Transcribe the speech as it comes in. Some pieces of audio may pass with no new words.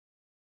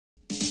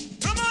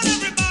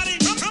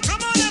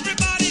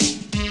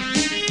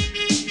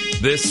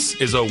This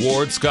is a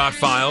Ward Scott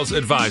Files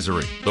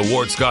advisory. The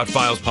Ward Scott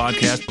Files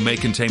podcast may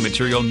contain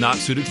material not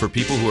suited for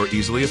people who are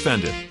easily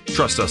offended.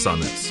 Trust us on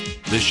this.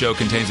 This show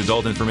contains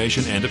adult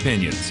information and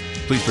opinions.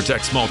 Please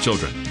protect small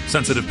children,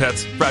 sensitive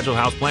pets, fragile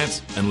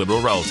houseplants, and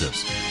liberal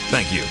relatives.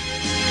 Thank you.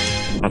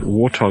 That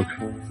warthog.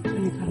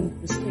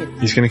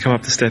 He's going to come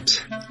up the steps.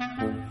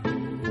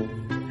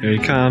 Here he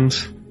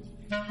comes.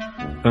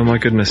 Oh my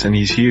goodness, and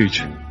he's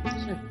huge.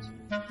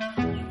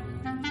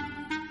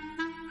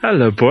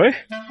 Hello, boy.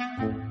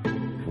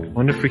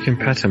 Wonder if we can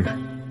pet him.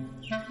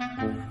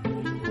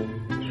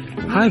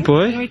 Hi,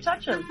 boy. Can we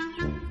touch him?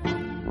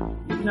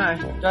 No,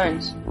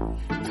 don't.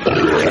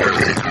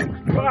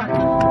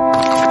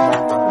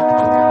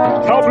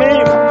 Help me!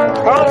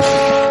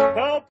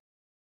 Help!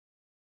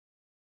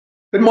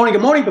 Good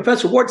morning.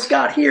 Professor Ward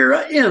Scott here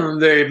in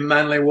the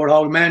Manly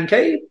Warthog Man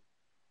Cave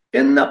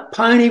in the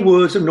piney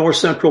woods of north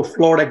central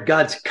Florida,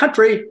 God's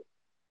country,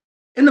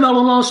 in the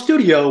Mellon Law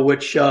Studio,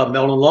 which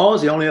Mellon Law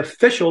is the only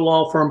official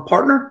law firm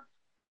partner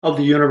of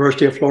the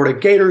University of Florida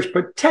Gators,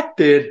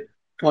 protected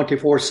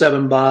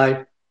 24/7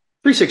 by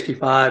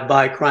 365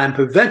 by crime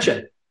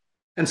prevention,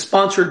 and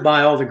sponsored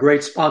by all the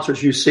great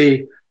sponsors you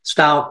see: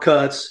 Style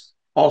Cuts,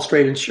 All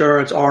Straight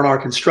Insurance, R&R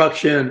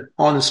Construction,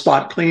 On the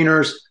Spot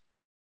Cleaners,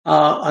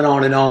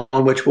 and on,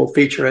 which we'll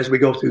feature as we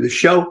go through the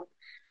show.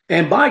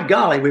 And by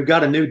golly, we've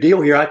got a new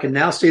deal here. I can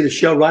now see the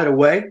show right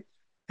away.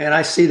 And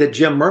I see that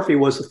Jim Murphy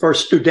was the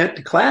first student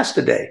to class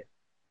today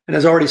and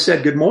has already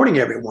said, "Good morning,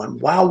 everyone."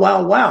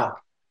 Wow.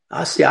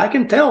 I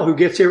can tell who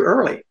gets here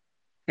early.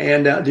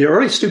 And the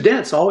early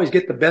students always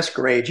get the best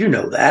grades. You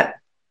know that.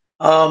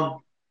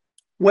 Well,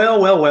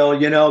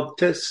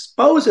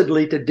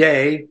 supposedly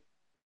today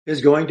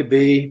is going to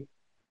be,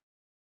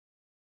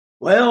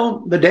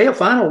 the day of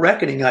final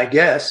reckoning, I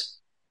guess.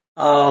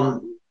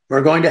 We're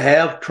going to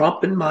have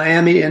Trump in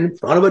Miami in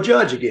front of a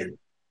judge again.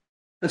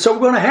 And so we're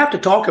going to have to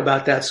talk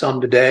about that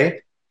some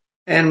today.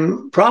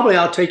 And probably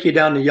I'll take you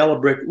down the yellow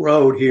brick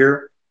road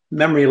here,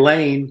 memory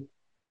lane,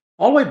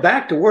 all the way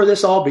back to where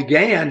this all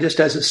began, just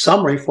as a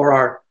summary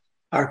for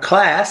our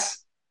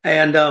class,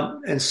 and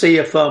see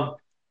if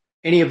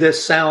any of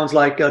this sounds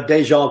like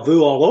deja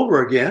vu all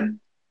over again.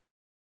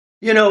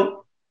 You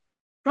know,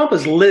 Trump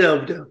has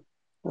lived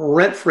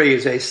rent-free,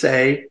 as they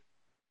say,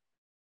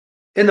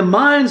 in the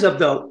minds of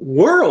the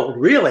world,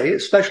 really,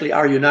 especially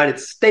our United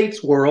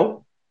States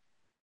world,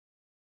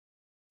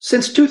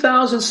 since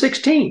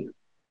 2016.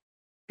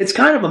 It's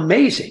kind of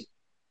amazing.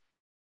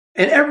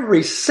 And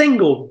every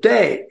single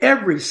day,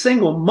 every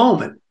single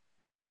moment,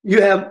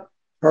 you have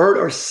heard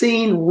or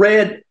seen,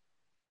 read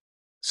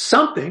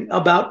something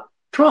about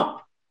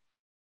Trump.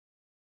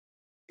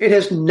 It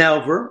has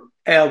never,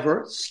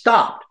 ever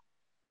stopped.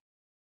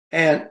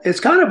 And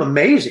it's kind of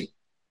amazing.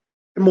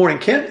 Good morning,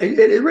 Kent. It's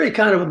really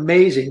kind of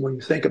amazing when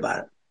you think about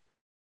it.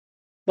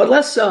 But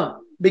let's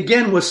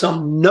begin with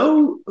some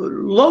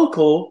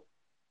local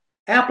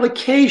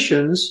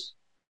applications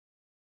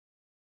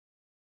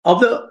of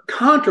the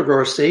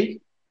controversy.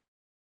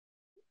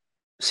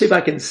 See if I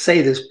can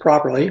say this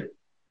properly.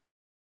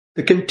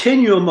 The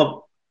continuum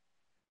of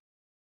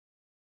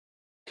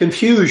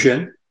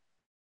confusion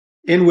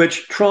in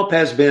which Trump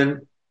has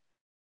been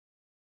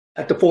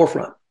at the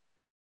forefront.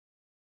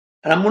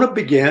 And I'm going to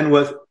begin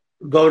with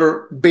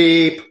voter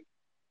beep.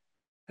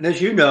 And as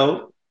you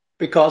know,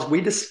 because we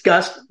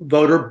discussed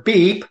voter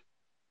beep,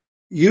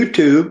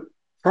 YouTube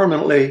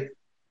permanently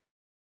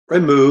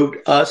removed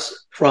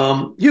us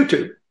from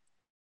YouTube.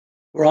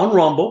 We're on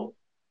Rumble.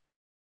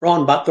 We're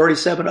on about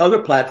 37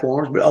 other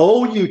platforms, but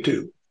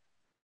YouTube.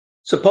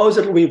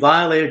 Supposedly we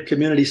violated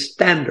community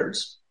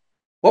standards.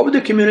 What were the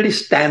community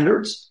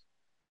standards?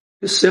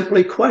 To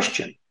simply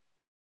question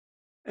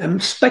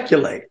and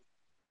speculate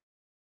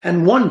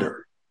and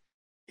wonder,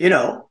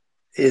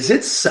 is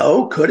it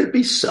so? Could it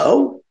be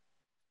so?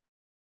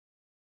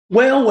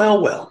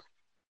 Well.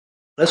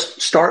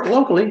 Let's start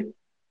locally.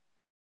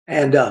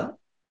 And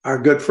our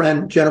good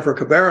friend Jennifer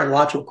Cabrera in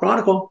Alachua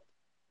Chronicle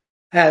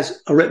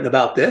has written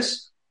about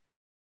this.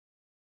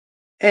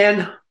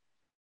 And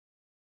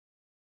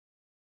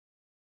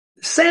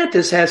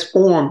DeSantis has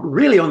formed,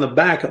 really on the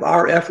back of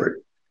our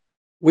effort,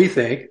 we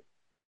think,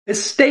 a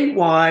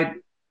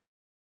statewide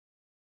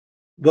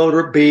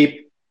voter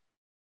beep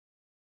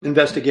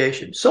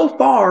investigation. So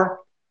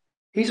far,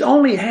 he's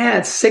only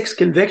had 6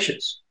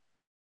 convictions.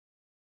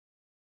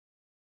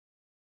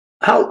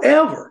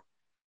 However,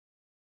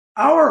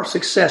 our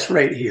success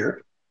rate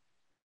here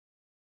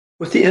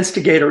with the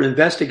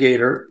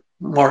investigator,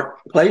 Mark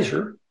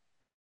Glazer,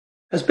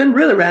 has been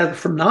really rather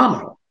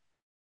phenomenal.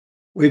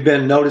 We've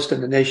been noticed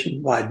in the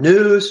nationwide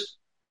news.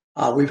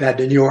 We've had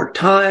the New York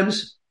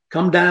Times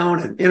come down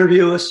and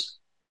interview us.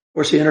 Of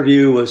course, the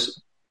interview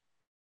was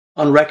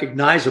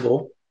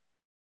unrecognizable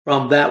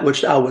from that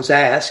which I was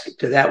asked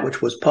to that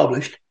which was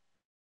published.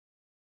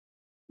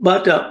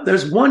 But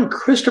there's one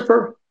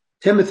Christopher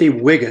Timothy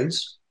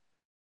Wiggins,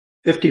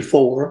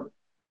 54.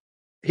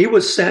 He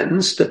was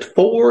sentenced to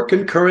 4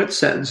 concurrent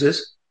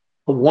sentences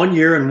of 1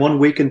 year and 1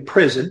 week in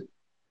prison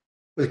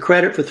with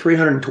credit for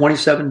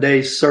 327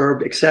 days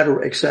served, et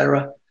cetera, et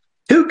cetera.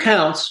 2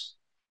 counts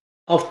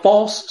of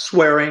false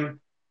swearing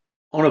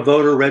on a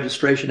voter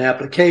registration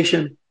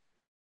application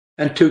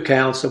and 2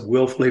 counts of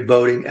willfully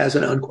voting as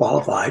an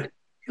unqualified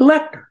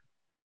elector.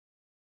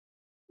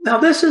 Now,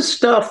 this is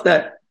stuff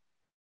that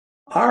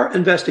our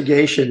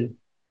investigation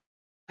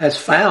has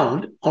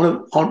found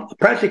on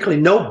practically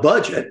no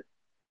budget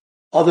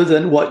other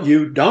than what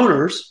you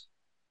donors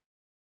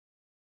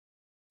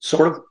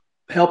sort of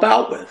help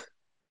out with.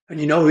 And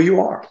you know who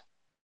you are.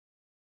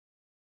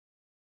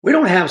 We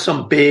don't have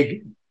some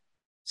big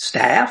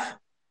staff.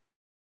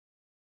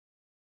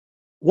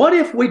 What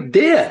if we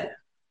did?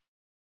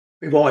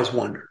 We've always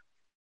wondered.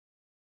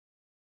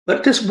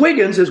 But this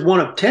Wiggins is one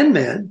of 10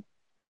 men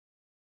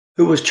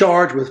who was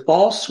charged with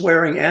false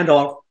swearing and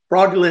a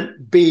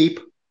fraudulent beep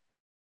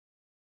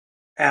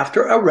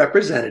after a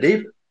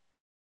representative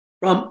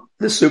from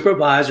the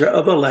supervisor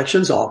of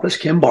elections office,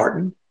 Kim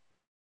Barton,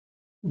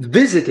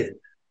 visited.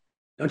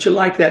 Don't you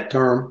like that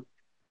term?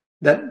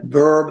 That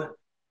verb,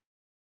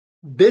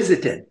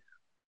 visited.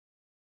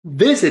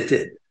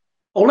 Visited.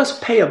 Oh, let's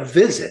pay a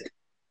visit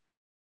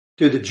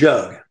to the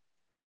jug.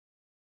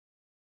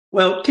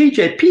 Well,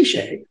 TJ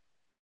Piche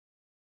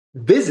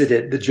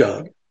visited the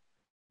jug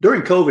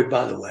during COVID,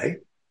 by the way,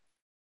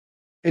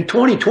 in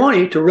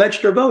 2020 to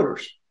register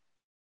voters.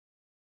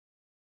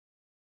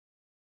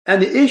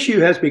 And the issue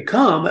has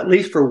become, at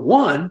least for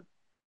one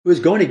who is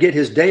going to get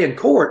his day in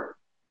court,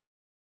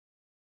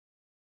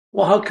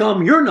 well, how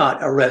come you're not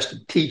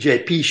arrested,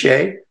 TJ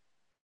Piche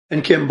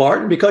and Kim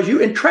Barton? Because you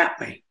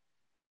entrapped me.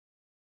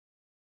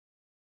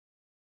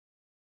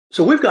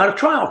 So we've got a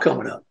trial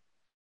coming up.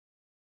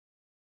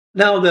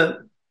 Now,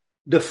 the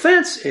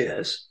defense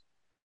is,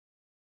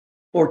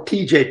 for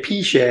TJ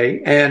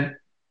Piche and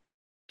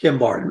Kim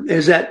Barton,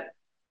 is that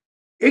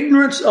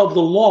ignorance of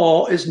the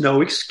law is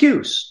no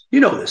excuse. You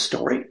know this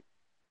story.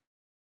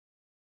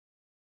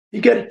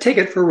 You get a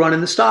ticket for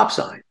running the stop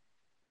sign.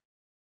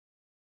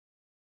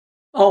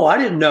 Oh, I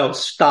didn't know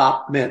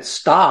stop meant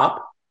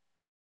stop.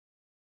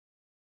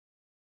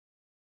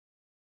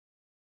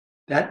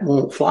 That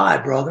won't fly,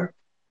 brother.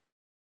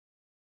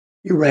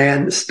 You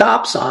ran the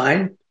stop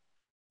sign,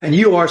 and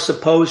you are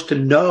supposed to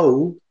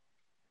know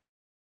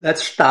that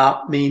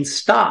stop means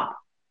stop.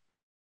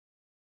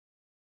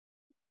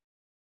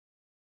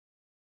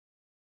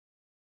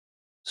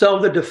 So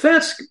the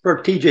defense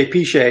for TJ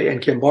Piche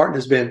and Kim Barton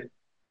has been,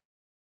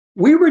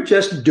 we were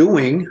just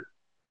doing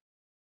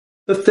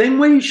the thing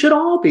we should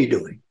all be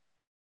doing.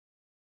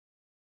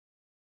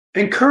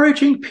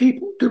 Encouraging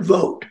people to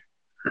vote.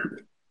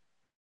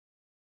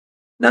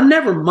 Now,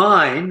 never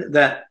mind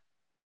that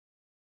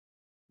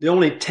the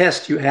only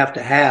test you have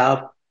to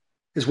have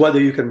is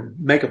whether you can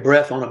make a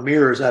breath on a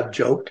mirror, as I've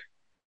joked.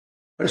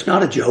 But it's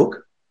not a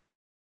joke.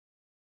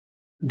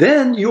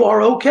 Then you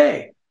are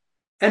okay.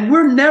 And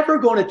we're never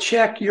going to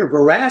check your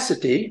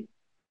veracity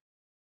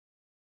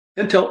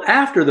until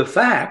after the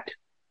fact.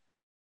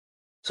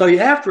 So you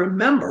have to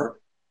remember,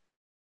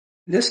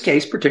 in this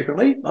case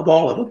particularly, of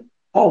all of them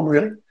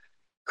really,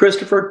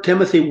 Christopher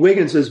Timothy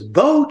Wiggins'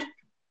 vote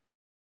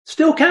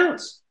still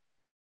counts.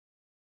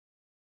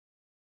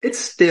 It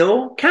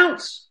still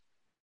counts.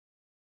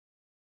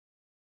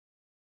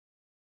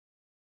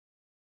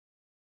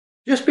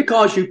 Just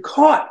because you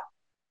caught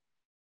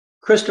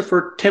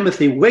Christopher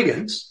Timothy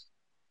Wiggins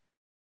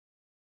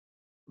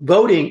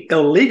voting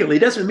illegally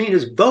doesn't mean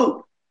his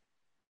vote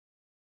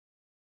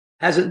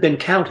hasn't been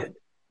counted.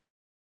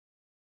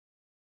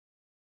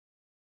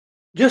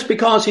 Just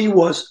because he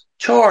was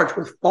charged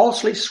with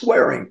falsely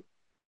swearing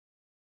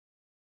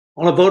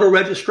on a voter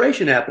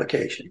registration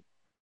application.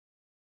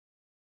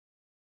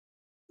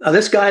 Now,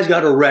 this guy's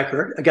got a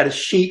record, got a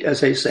sheet, as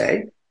they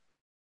say.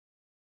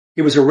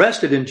 He was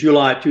arrested in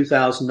July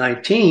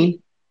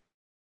 2019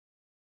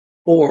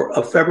 for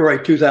a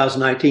February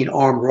 2019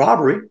 armed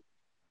robbery.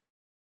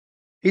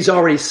 He's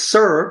already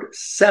served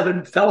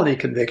 7 felony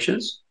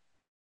convictions.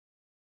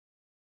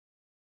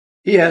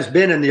 He has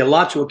been in the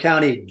Alachua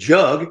County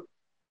jug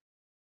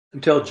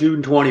until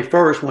June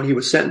 21st, when he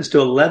was sentenced to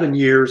 11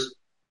 years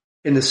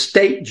in the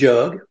state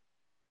jug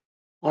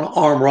on an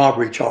armed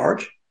robbery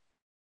charge.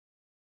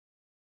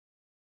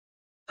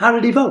 How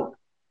did he vote?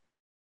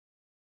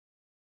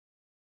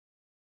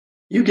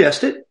 You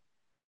guessed it.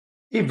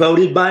 He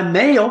voted by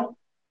mail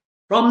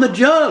from the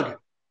jug.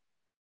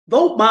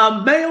 Vote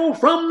by mail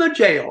from the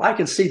jail. I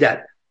can see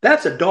that.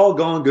 That's a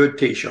doggone good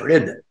t-shirt,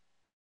 isn't it?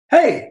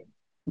 Hey,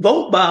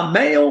 vote by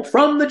mail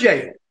from the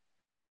jail.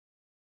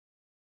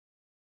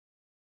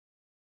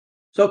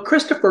 So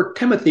Christopher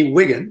Timothy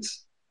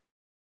Wiggins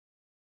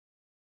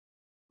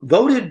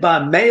voted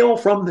by mail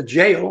from the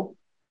jail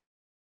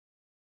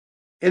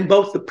in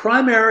both the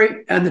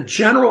primary and the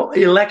general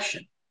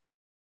election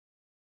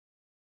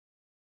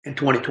in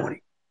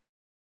 2020.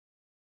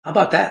 How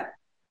about that?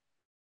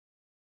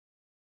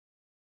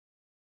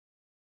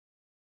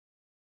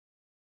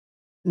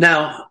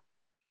 Now,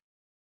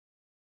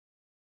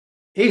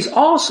 he's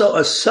also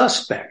a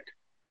suspect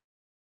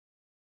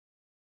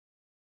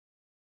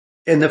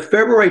in the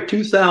February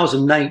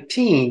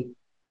 2019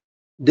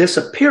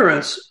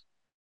 disappearance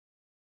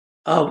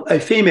of a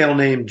female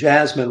named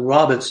Jasmine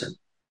Robinson.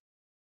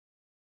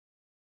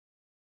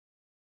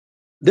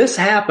 This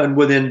happened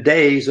within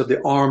days of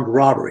the armed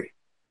robbery.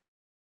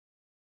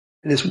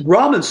 And this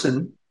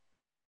Robinson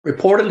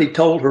reportedly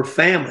told her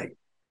family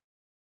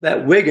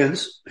that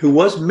Wiggins, who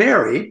was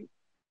married,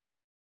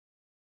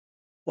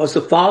 was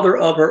the father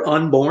of her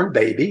unborn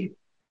baby.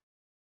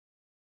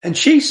 And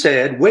she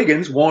said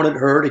Wiggins wanted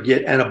her to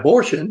get an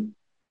abortion,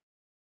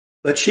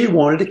 but she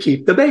wanted to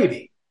keep the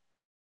baby.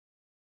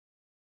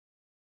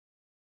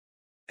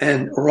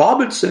 And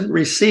Robinson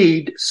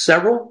received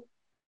several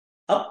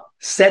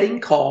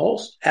upsetting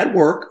calls at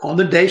work on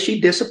the day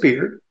she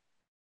disappeared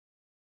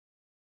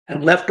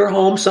and left her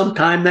home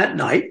sometime that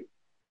night,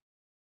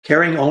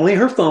 carrying only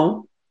her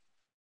phone,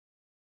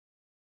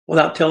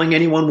 without telling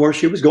anyone where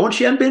she was going.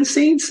 She hadn't been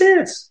seen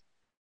since.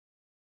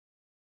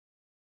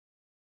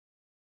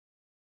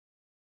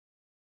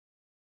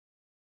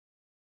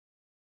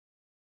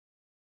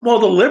 Well,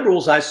 the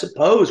liberals, I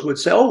suppose, would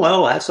say, oh,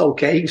 well, that's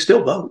okay. You can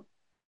still vote.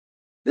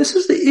 This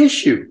is the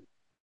issue.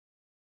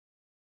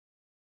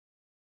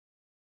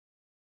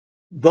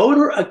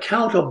 Voter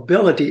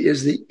accountability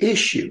is the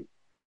issue.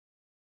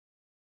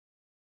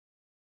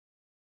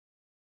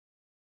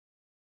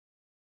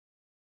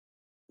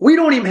 We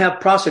don't even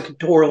have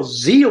prosecutorial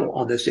zeal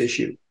on this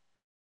issue.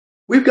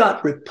 We've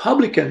got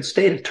Republican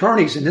state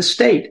attorneys in this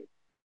state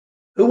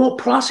who won't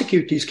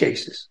prosecute these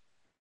cases.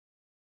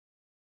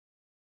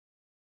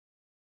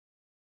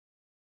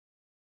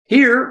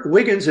 Here,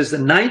 Wiggins is the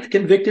 9th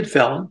convicted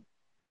felon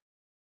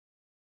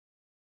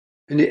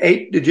in the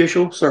 8th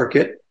Judicial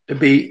Circuit to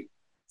be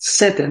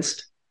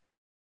sentenced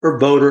for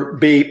voter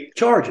B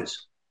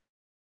charges.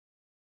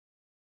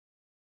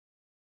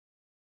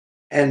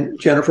 And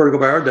Jennifer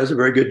Guevara does a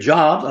very good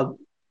job of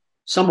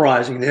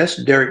summarizing this.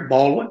 Derek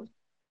Baldwin,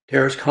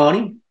 Terrace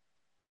Connie,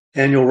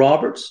 Daniel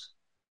Roberts,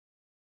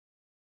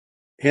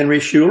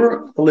 Henry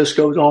Schuler, the list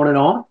goes on and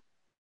on.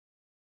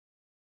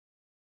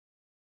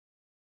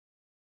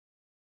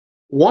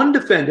 One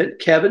defendant,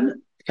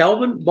 Kelvin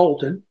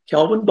Bolton,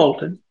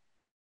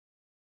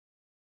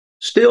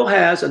 still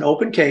has an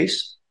open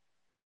case,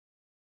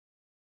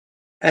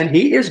 and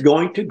he is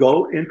going to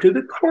go into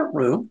the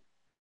courtroom.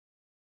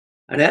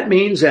 And that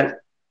means that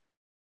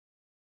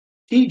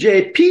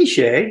T.J.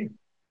 Piche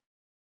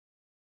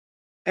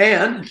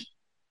and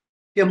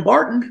Kim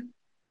Barton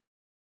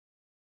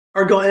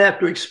are going to have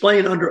to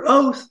explain under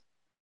oath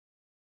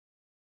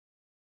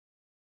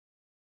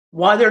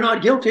why they're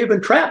not guilty of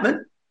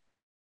entrapment.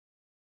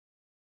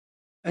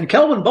 And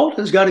Kelvin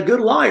Bolton's got a good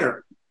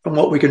liar, from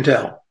what we can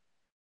tell.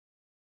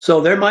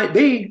 So there might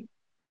be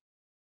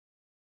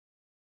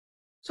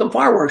some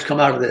fireworks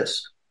come out of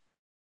this.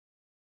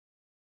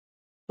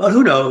 But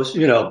who knows,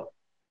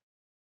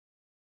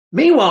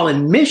 Meanwhile,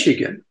 in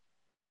Michigan,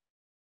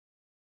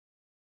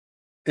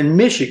 a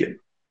Michigan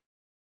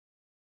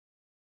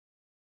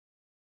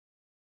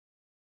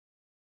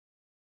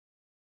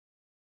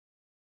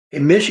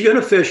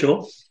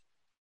official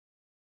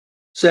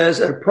says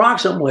that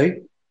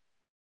approximately,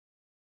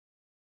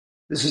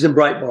 this is in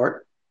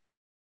Breitbart,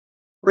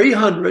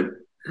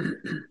 300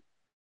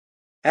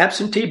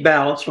 absentee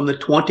ballots from the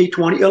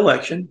 2020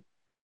 election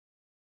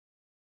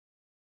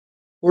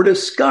were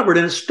discovered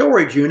in a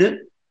storage unit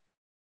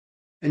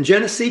in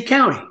Genesee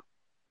County.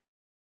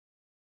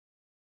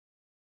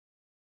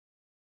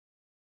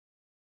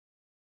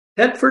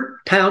 Thetford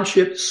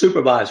Township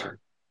Supervisor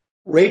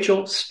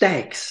Rachel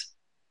Stanks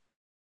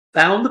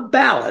found the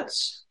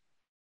ballots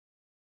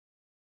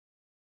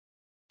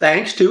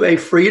thanks to a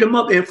Freedom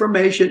of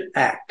Information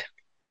Act.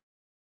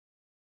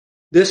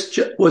 This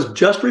was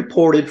just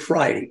reported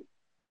Friday.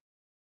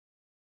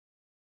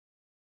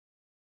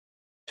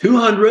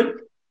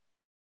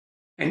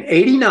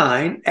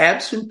 289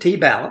 absentee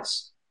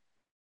ballots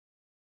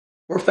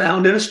were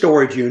found in a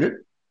storage unit.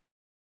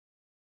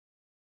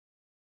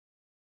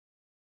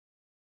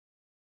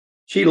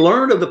 She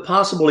learned of the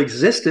possible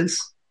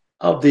existence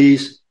of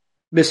these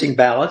missing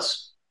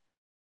ballots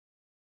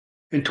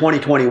in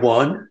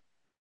 2021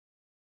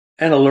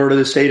 and alerted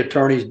the state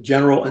attorneys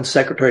general and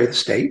secretary of the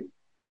state.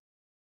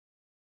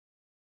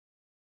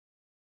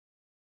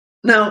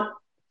 Now,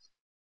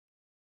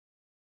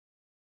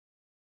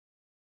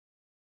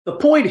 the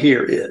point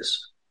here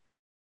is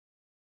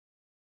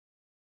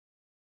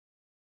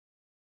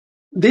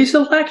these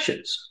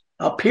elections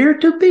appear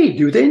to be,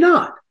 do they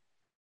not,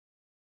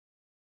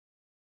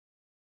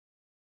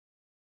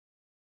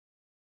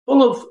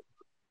 full of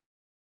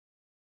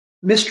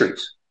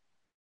mysteries.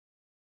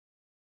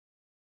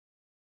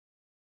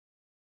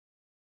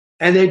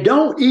 And they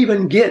don't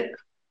even get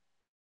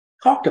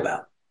talked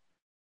about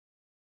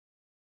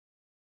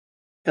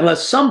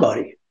unless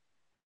somebody,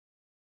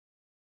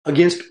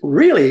 against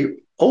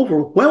really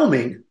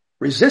overwhelming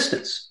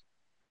resistance,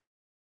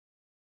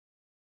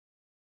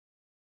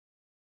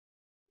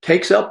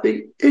 takes up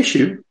the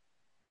issue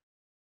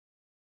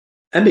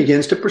and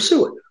begins to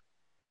pursue it.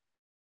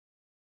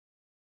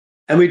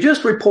 And we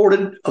just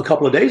reported a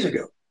couple of days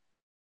ago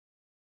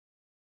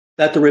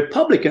that the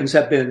Republicans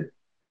have been,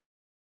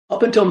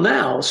 up until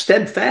now,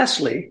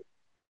 steadfastly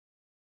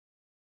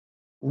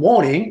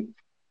wanting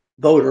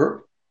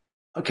voter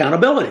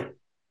accountability.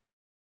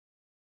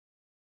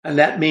 And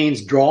that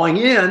means drawing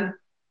in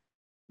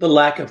the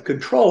lack of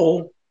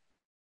control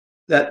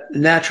that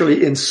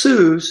naturally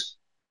ensues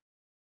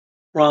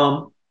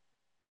from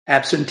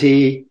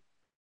absentee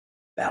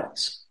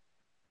ballots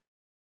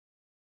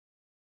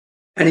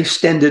and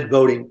extended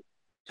voting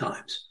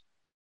times.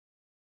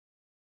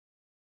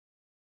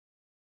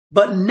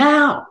 But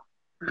now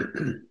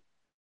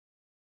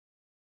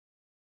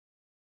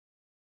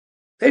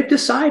they've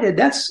decided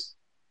that's,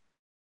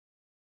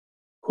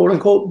 quote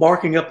unquote,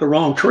 barking up the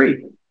wrong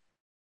tree.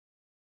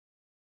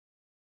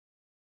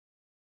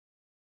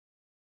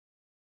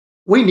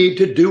 We need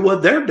to do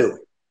what they're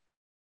doing,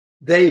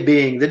 they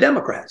being the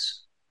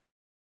Democrats.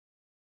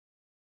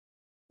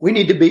 We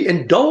need to be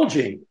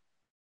indulging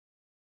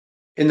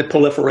in the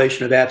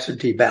proliferation of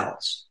absentee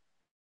ballots.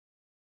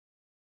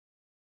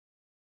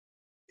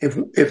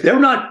 If they're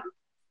not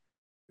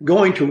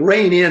going to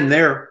rein in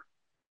their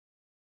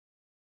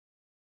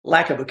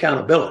lack of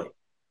accountability,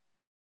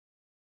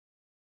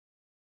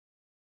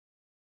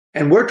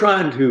 and we're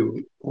trying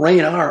to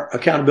rein our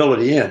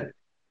accountability in,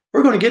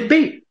 we're going to get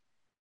beat.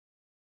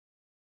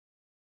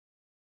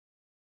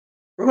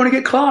 We're going to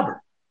get clobbered.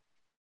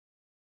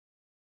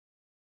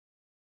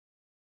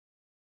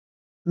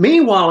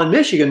 Meanwhile, in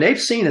Michigan, they've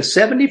seen a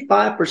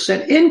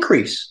 75%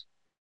 increase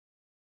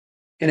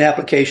in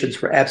applications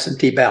for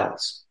absentee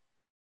ballots.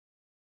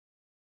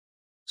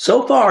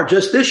 So far,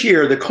 just this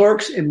year, the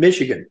clerks in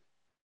Michigan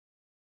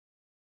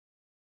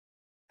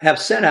have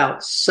sent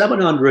out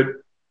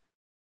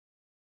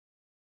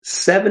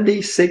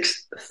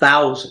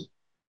 776,000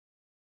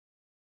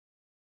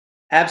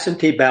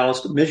 absentee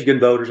ballots to Michigan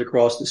voters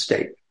across the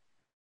state.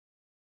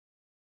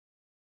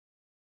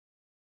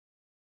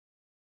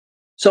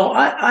 So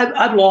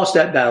I've lost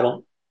that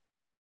battle.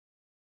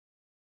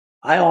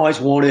 I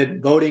always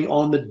wanted voting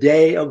on the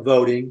day of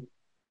voting.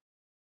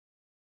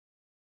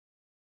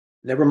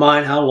 Never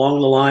mind how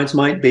long the lines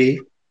might be.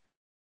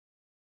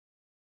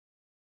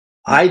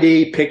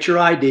 ID, picture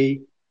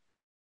ID.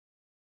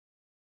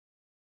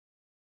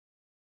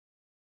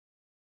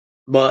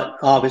 But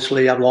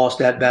obviously I've lost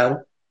that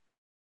battle.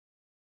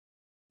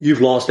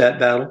 You've lost that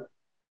battle.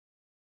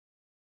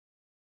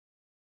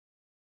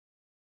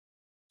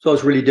 So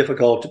it's really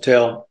difficult to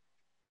tell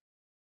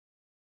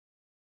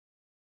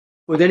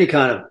with any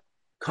kind of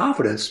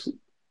confidence.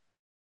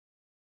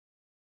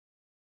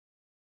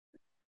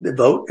 The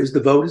vote is the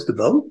vote is the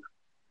vote.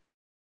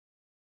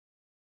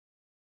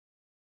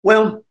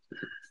 Well,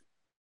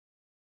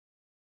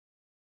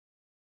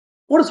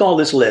 what has all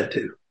this led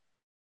to?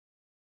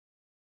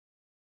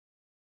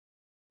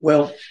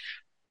 Well,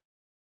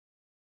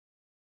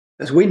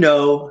 as we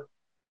know,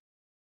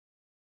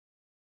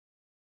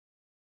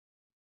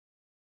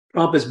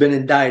 Trump has been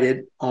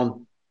indicted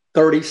on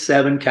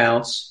 37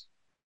 counts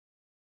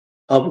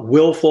of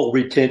willful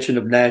retention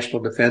of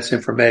national defense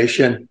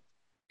information,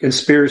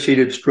 conspiracy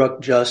to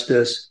obstruct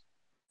justice,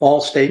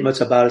 false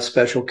statements about a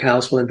special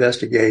counsel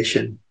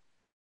investigation.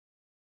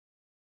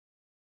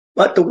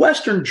 But the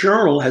Western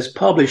Journal has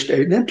published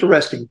an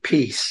interesting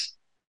piece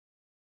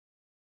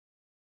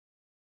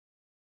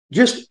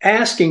just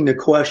asking the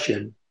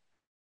question,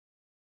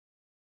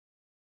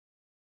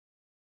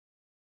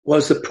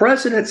 was the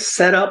president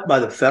set up by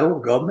the federal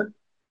government?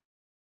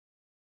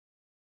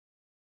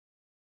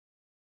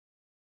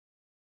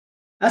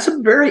 That's a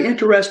very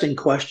interesting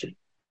question.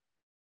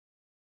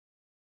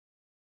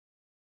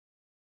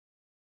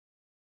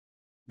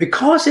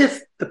 Because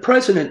if the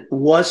president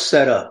was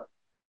set up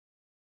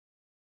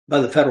by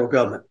the federal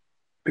government,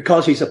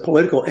 because he's a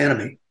political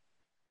enemy,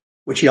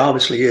 which he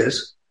obviously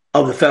is,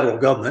 of the federal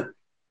government,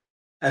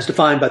 as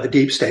defined by the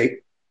deep state,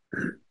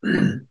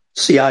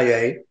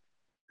 CIA,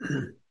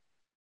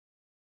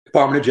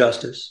 Department of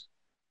Justice,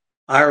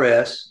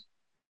 IRS,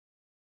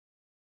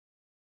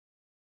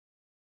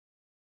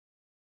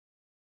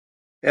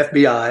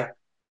 FBI,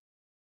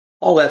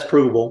 all that's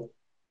provable.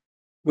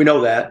 We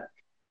know that.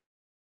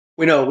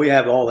 We know we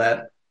have all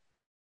that.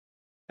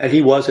 And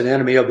he was an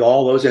enemy of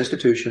all those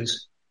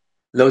institutions.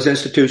 Those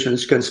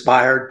institutions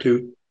conspired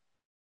to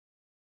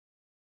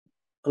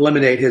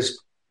eliminate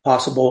his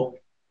possible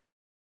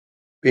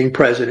being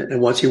president.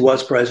 And once he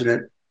was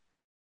president,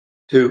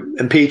 to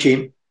impeach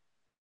him.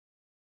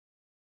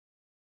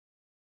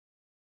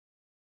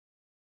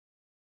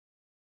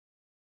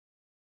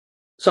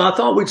 So I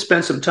thought we'd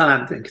spend some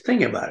time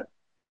thinking about it.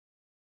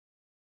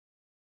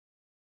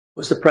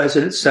 Was the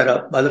president set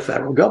up by the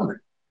federal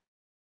government?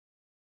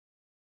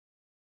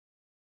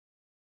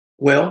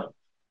 Well,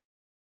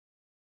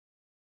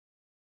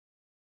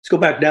 let's go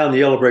back down the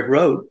Yellow Brick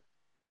Road.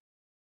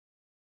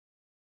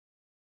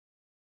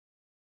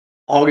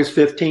 August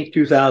 15th,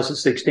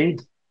 2016.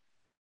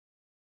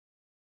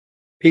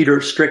 Peter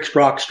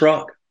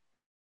Strzok,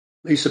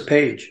 Lisa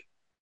Page,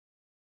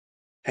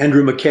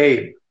 Andrew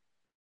McCabe.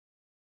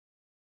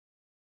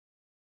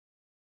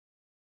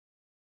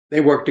 They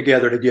worked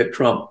together to get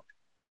Trump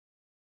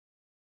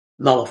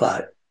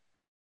nullified.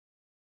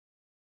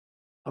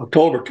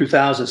 October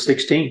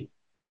 2016.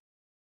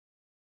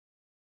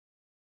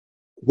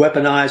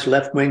 weaponized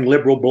left-wing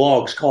liberal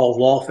blogs called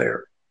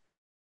lawfare.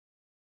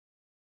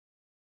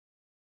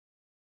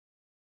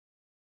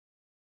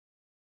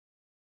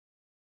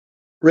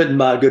 Written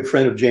by a good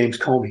friend of James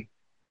Comey.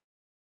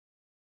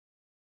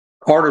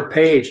 Carter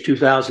Page,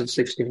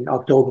 2016,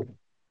 October.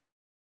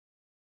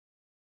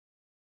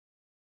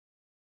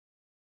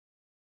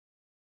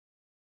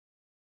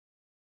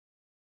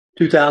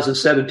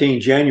 (2017)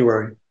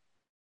 January.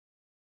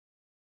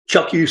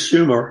 Chuck U.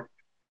 Schumer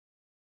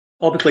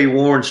publicly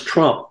warns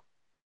Trump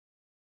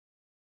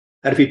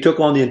that if he took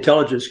on the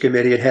Intelligence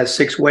Committee, it has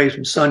 6 ways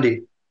from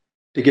Sunday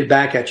to get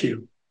back at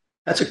you.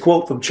 That's a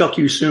quote from Chuck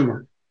U.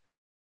 Schumer.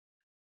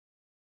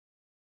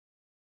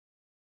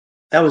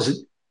 That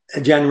was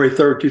January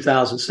 3rd,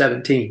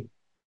 2017.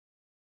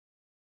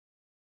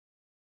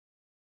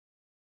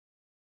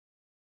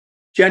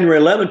 January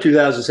 11,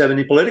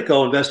 2017,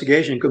 Politico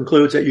investigation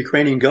concludes that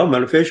Ukrainian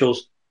government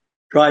officials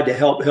tried to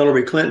help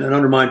Hillary Clinton and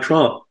undermine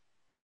Trump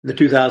in the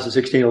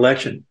 2016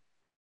 election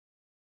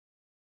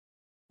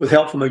with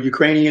help from a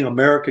Ukrainian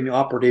American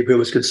operative who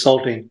was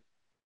consulting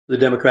the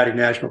Democratic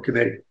National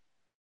Committee.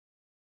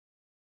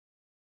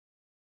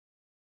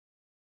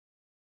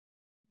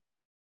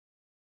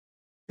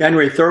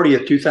 January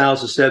 30th,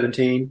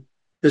 2017,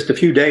 just a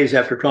few days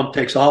after Trump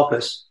takes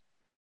office,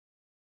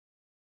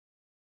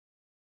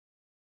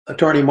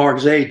 attorney Mark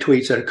Zaid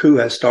tweets that a coup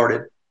has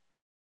started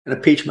and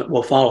impeachment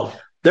will follow.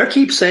 They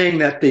keep saying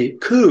that the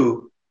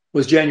coup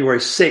was January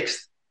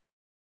 6th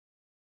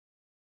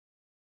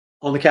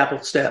on the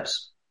Capitol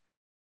steps.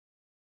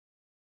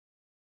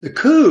 The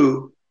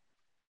coup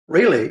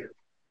really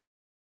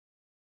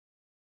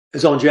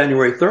is on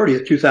January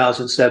 30th,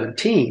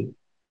 2017.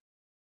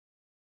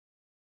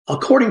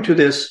 According to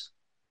this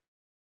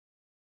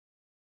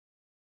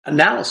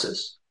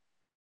analysis,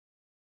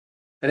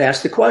 it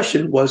asked the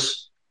question,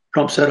 was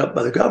Trump set up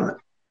by the government?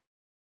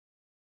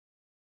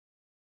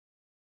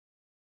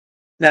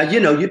 Now,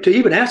 to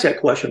even ask that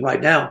question right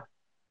now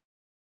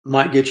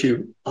might get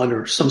you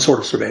under some sort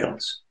of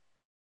surveillance.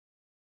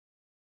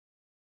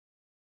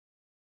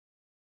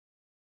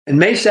 In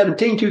May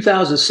 17,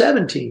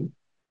 2017,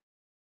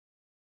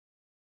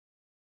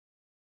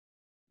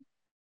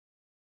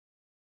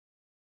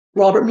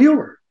 Robert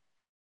Mueller,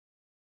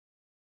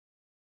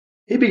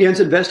 he begins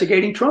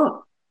investigating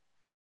Trump.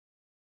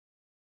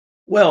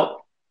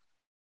 Well,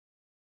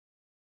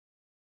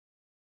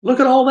 look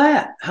at all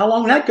that, how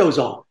long that goes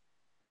on,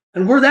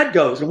 and where that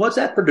goes, and what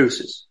that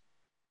produces.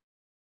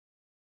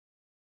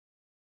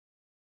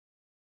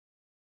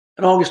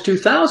 In August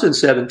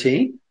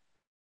 2017,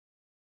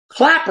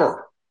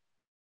 Clapper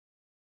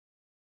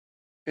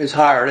is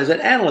hired as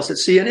an analyst at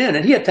CNN,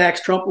 and he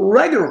attacks Trump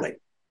regularly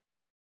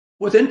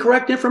with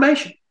incorrect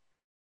information.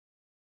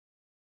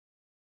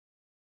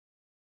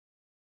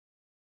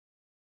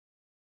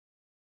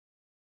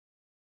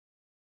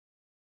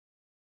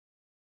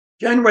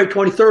 January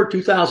 23rd,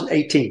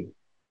 2018.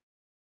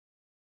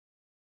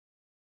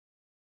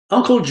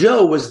 Uncle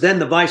Joe was then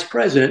the vice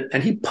president,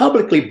 and he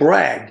publicly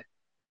bragged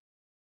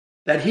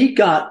that he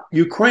got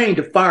Ukraine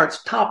to fire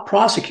its top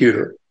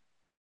prosecutor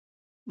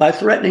by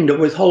threatening to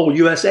withhold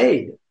U.S.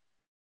 aid.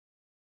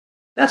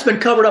 That's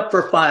been covered up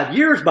for 5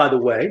 years, by the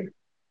way,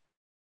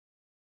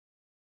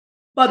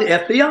 by the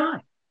FBI.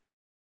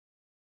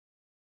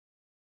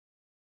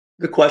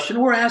 The question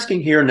we're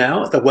asking here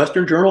now, the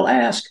Western Journal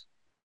asks,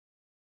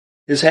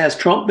 is, has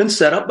Trump been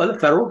set up by the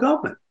federal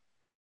government?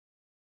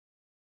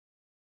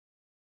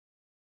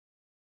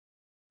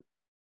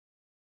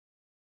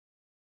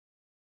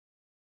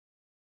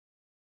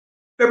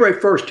 February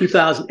 1st,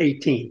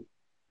 2018.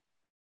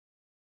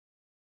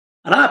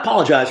 And I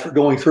apologize for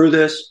going through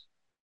this,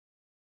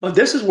 but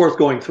this is worth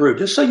going through.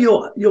 Just so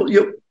you'll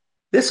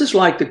this is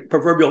like the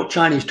proverbial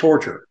Chinese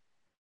torture.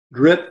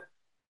 Drip,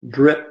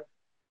 drip,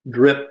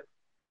 drip,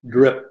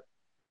 drip,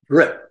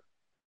 drip.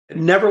 It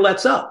never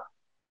lets up.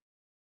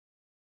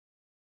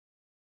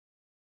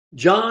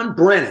 John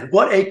Brennan,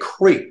 what a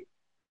creep,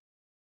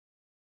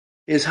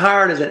 is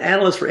hired as an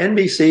analyst for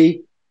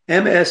NBC,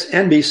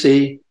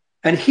 MSNBC,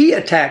 and he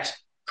attacks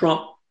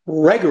Trump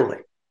regularly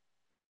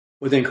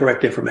with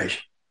incorrect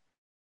information.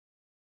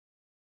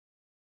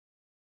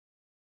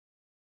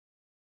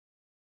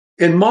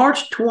 In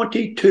March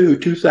 22,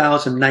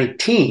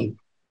 2019,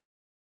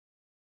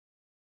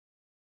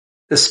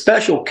 the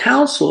special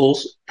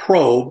counsel's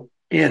probe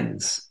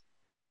ends.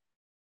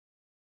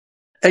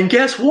 And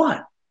guess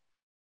what?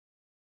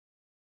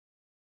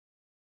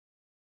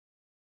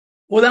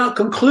 Without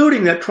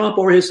concluding that Trump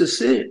or his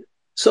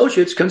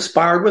associates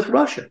conspired with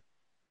Russia.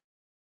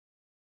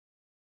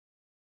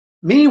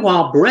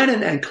 Meanwhile,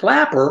 Brennan and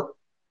Clapper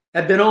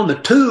have been on the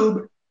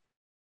tube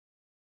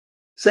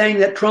saying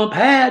that Trump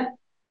had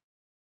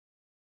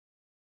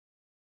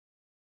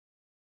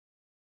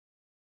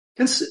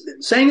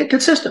saying it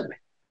consistently.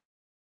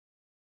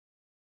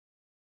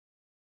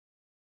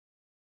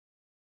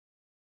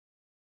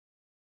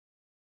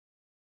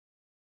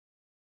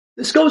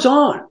 This goes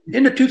on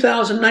into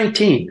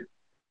 2019.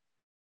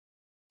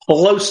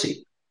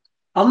 Pelosi.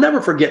 I'll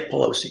never forget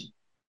Pelosi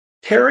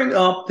tearing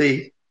up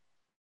the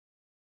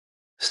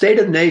State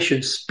of the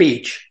Nation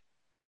speech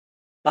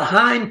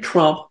behind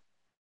Trump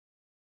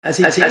as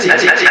he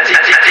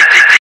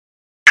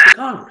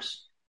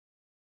Congress.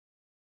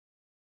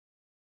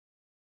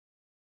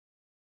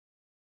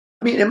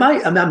 I mean, am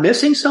I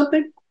missing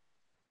something?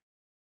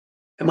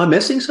 Am I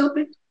missing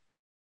something?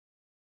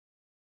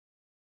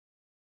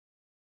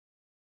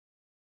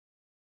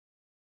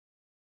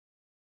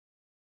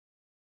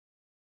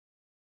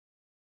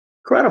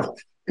 Incredible.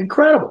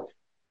 Incredible.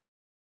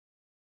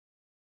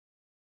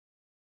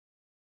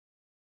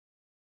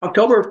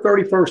 October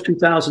 31st,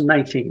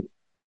 2019.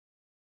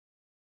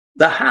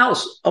 The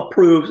House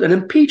approves an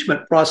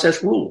impeachment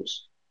process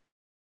rules.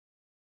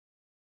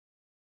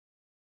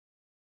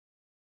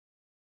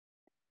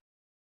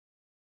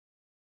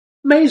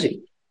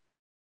 Amazing.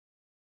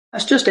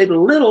 That's just a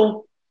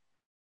little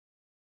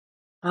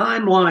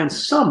timeline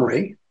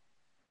summary.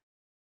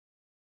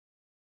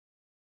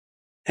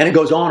 And it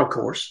goes on, of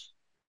course.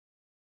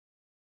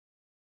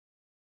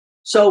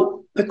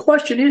 So the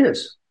question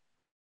is,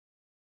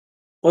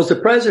 was the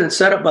president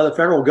set up by the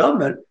federal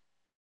government?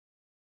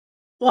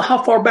 Well,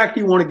 how far back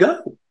do you want to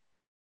go?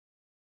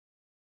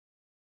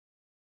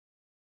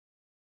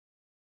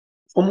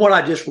 From what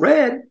I just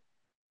read,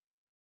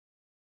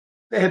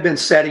 they have been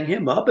setting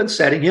him up and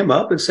setting him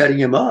up and setting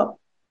him up.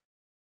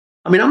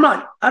 I mean,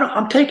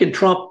 I'm taking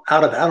Trump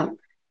out of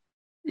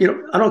it.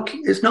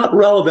 It's not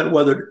relevant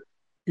whether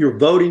you're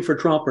voting for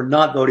Trump or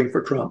not voting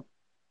for Trump.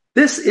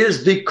 This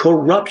is the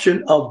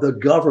corruption of the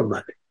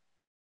government.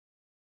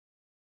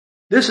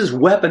 This is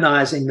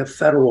weaponizing the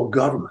federal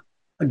government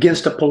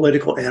against a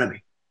political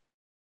enemy.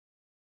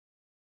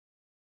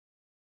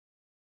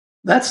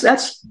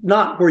 That's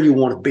not where you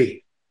want to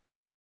be.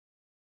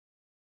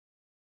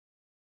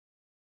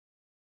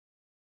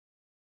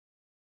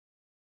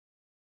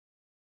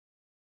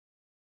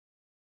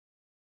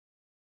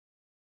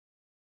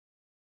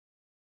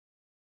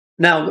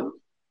 Now,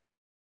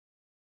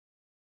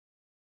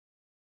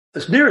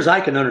 as near as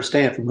I can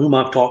understand from whom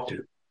I've talked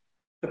to,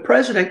 the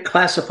president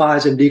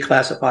classifies and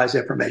declassifies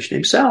information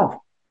himself.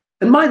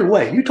 And by the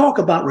way, you talk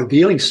about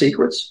revealing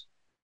secrets.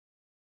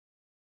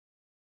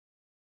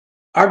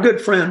 Our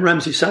good friend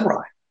Ramsey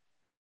Samurai,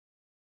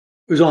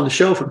 who's on the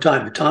show from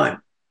time to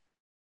time,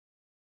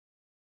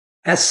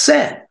 has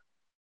said,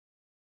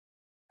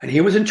 and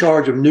he was in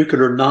charge of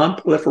nuclear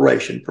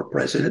non-proliferation for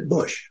President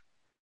Bush,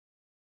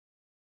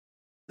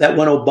 that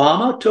when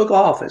Obama took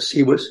office,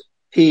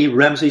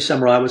 Ramsey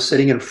Samurai, was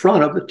sitting in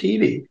front of the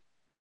TV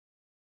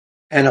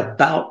and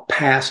about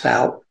passed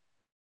out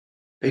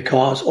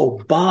because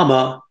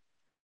Obama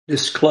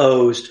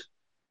disclosed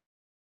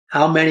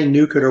how many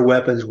nuclear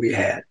weapons we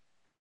had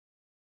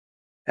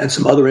and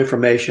some other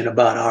information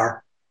about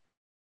our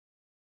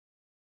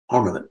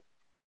armament,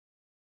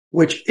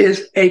 which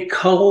is a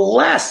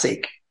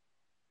classic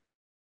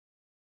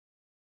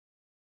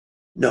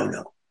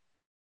no.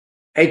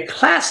 A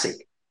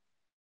classic.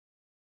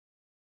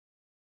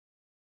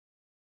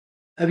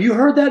 Have you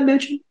heard that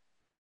mentioned?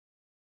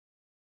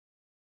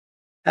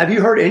 Have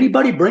you heard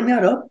anybody bring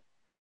that up?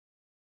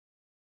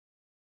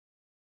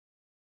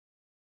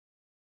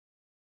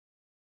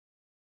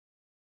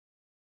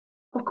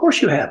 Of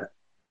course you haven't.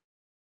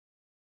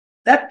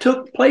 That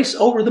took place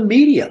over the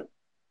media.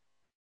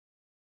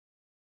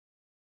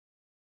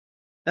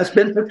 That's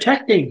been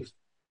protecting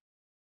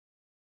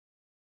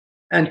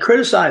and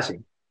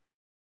criticizing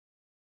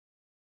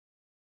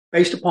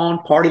based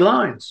upon party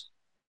lines.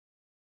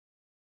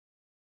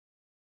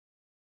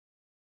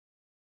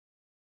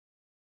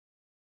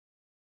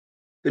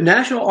 The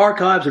National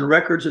Archives and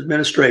Records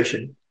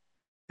Administration,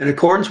 in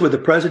accordance with the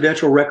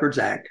Presidential Records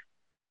Act,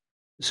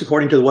 this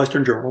according to the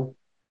Western Journal,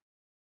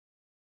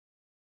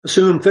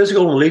 assumed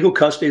physical and legal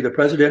custody of the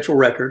presidential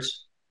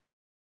records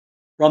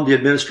from the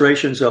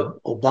administrations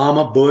of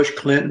Obama, Bush,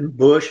 Clinton,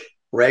 Bush,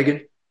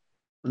 Reagan,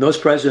 when those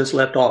presidents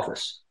left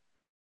office.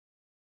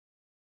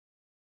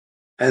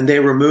 And they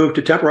were moved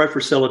to temporary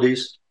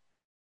facilities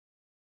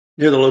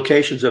near the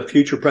locations of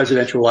future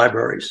presidential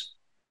libraries.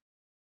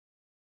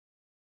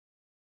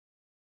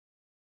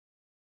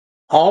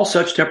 All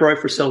such temporary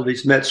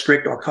facilities met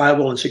strict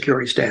archival and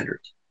security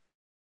standards.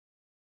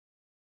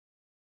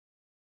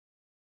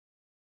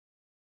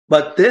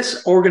 But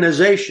this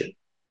organization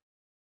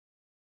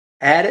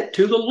added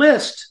to the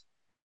list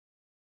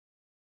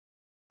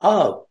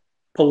of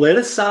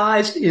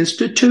politicized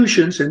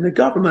institutions in the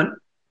government,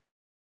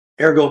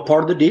 ergo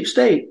part of the deep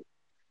state.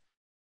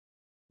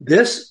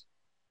 This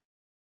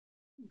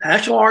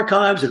National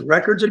Archives and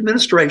Records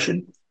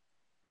Administration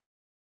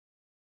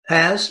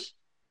has,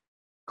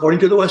 according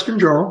to the Western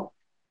Journal,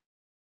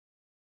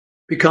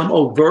 become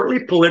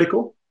overtly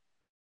political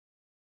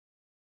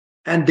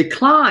and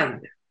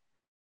declined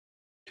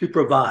to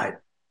provide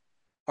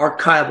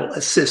archival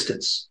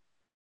assistance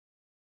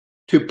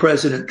to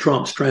President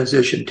Trump's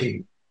transition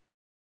team.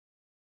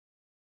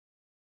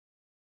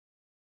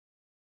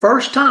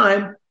 First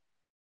time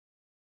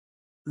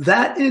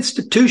that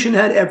institution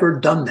had ever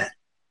done that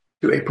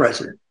to a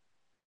president.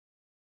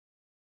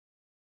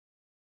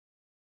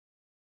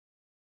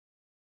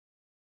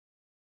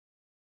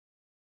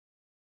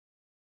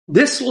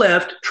 This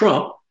left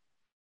Trump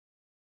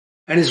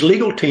and his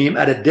legal team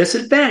at a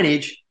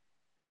disadvantage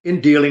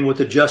in dealing with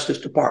the Justice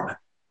Department.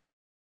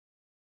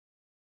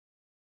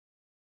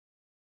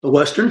 The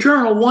Western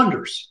Journal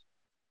wonders,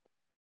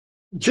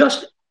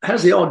 just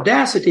has the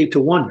audacity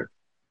to wonder,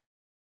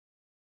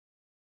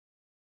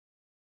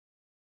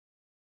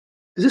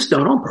 is this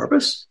done on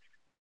purpose?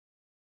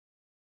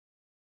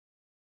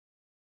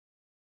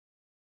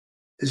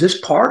 Is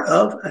this part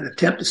of an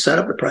attempt to set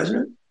up the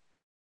president?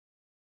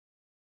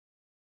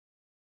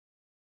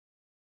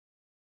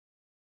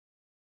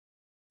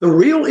 The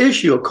real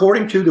issue,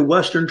 according to the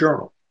Western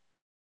Journal,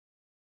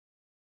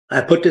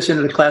 I put this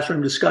into the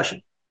classroom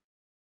discussion,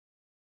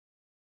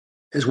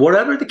 is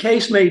whatever the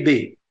case may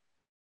be,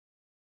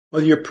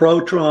 whether you're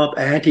pro-Trump,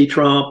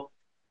 anti-Trump,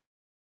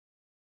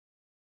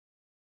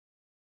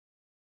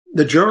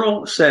 the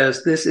Journal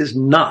says this is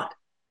not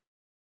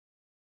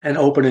an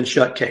open and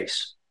shut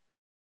case.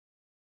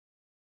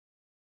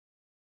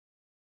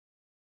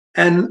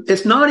 And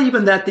it's not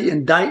even that the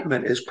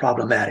indictment is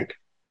problematic.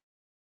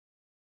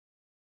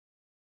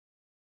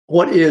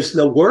 What is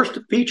the worst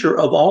feature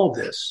of all of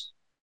this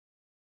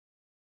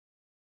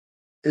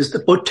is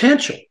the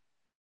potential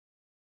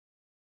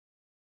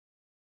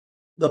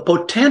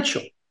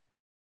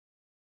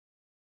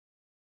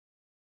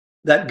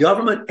that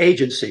government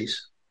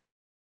agencies,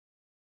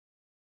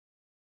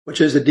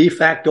 which is the de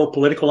facto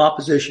political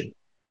opposition,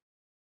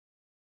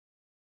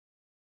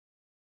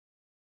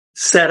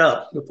 set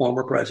up the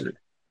former president.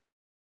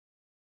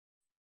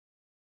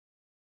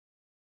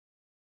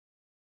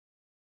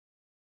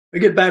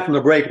 When we get back from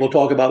the break, we'll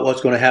talk about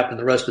what's going to happen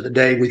the rest of the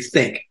day, we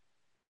think.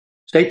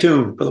 Stay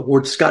tuned for the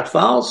Ward Scott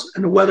Files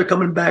and the weather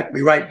coming back.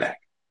 Be right back.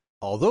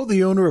 Although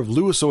the owner of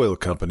Lewis Oil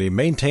Company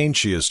maintains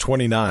she is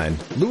 29,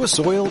 Lewis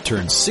Oil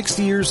turns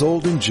 60 years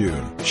old in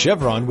June.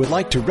 Chevron would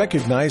like to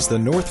recognize the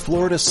North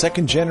Florida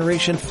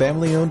second-generation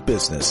family-owned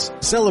business,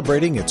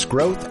 celebrating its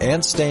growth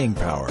and staying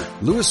power.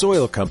 Lewis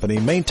Oil Company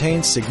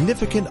maintains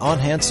significant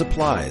on-hand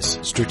supplies,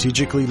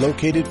 strategically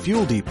located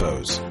fuel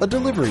depots, a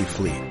delivery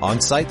fleet,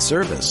 on-site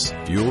service,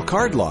 fuel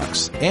card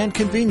locks, and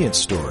convenience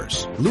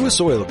stores. Lewis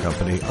Oil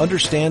Company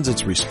understands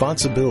its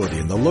responsibility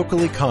in the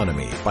local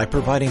economy by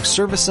providing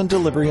service and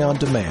delivery on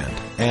demand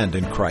and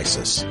in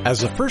crisis.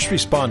 As a first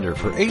responder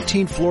for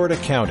 18 Florida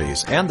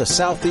counties and the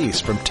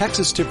Southeast from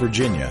Texas to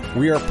Virginia,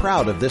 we are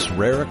proud of this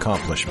rare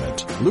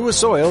accomplishment.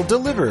 Lewis Oil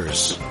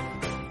delivers.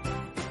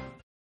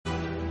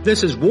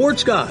 This is Ward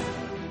Scott,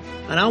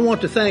 and I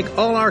want to thank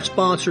all our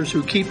sponsors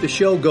who keep the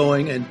show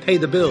going and pay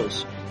the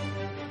bills.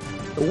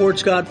 The Ward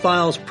Scott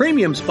Files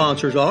premium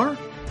sponsors are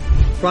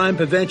Crime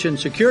Prevention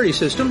Security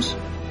Systems,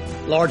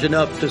 large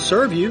enough to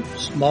serve you,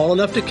 small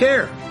enough to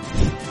care.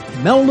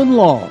 Meldon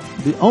Law,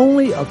 the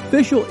only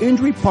official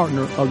injury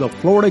partner of the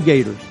Florida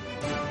Gators.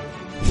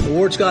 The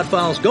Ward Scott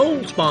Files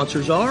Gold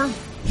sponsors are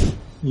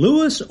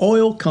Lewis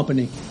Oil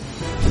Company,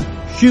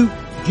 Shoot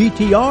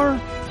GTR,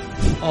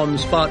 On the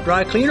Spot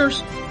Dry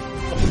Cleaners,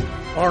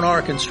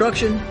 R&R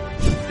Construction,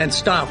 and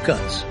Style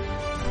Cuts.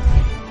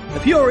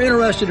 If you are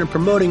interested in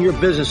promoting your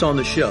business on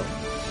the show,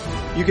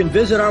 you can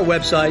visit our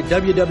website,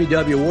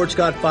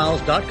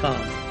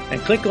 www.wardscottfiles.com,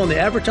 and click on the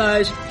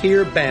Advertise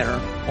Here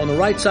banner on the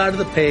right side of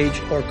the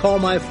page, or call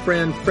my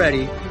friend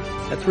Freddie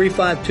at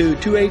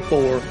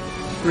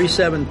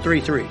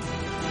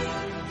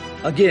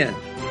 352-284-3733. Again,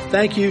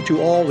 thank you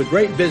to all the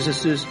great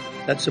businesses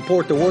that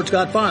support the Ward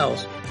Scott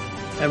Files.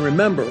 And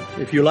remember,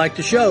 if you like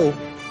the show,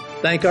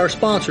 thank our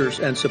sponsors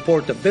and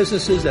support the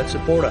businesses that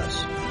support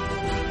us.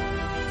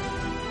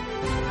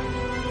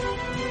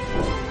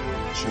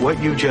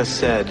 What you just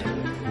said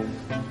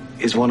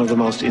is one of the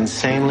most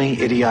insanely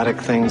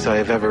idiotic things I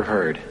have ever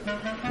heard.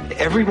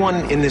 Everyone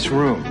in this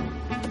room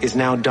is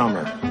now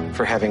dumber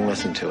for having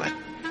listened to it.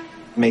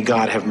 May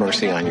God have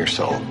mercy on your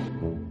soul.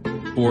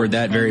 Ward,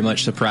 that very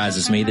much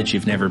surprises me that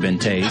you've never been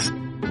tased.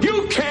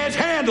 You can't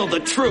handle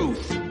the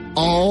truth.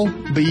 All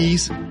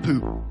bees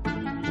poop.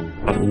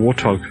 A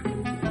warthog.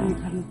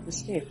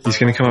 He's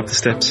going to come up the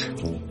steps.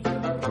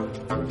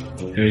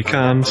 Here he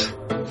comes.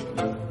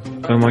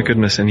 Oh my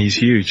goodness, and he's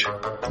huge.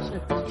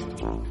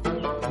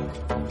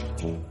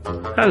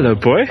 Hello,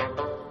 boy.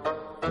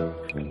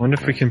 I wonder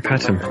if we can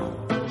pet him.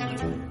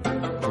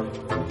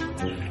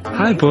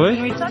 Hi, boy.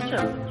 Can we touch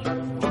him?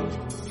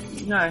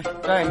 No,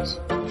 don't.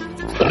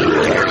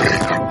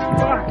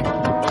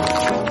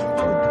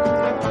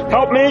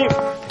 Help me!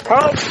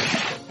 Help!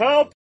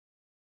 Help!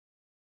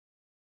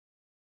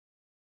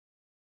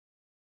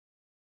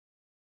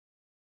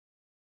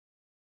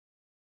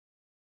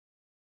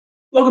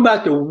 Welcome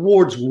back to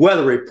Ward's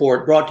Weather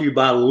Report, brought to you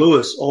by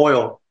Lewis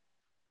Oil.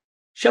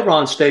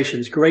 Chevron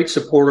stations, great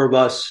supporter of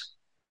us.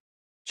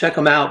 Check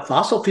them out.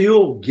 Fossil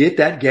fuel, get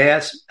that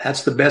gas.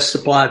 That's the best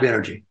supply of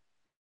energy.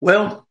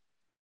 Well,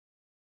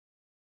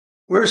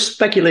 we're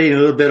speculating a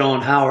little bit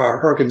on how our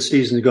hurricane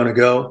season is going to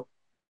go.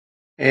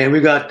 And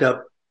we've got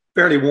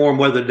fairly warm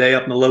weather today,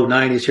 up in the low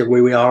 90s here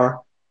where we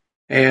are,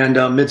 and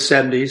mid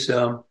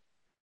 70s.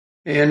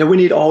 And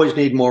we always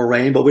need more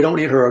rain, but we don't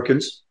need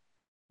hurricanes.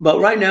 But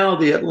right now,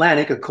 the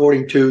Atlantic,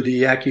 according to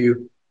the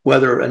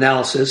weather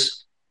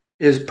analysis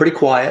is pretty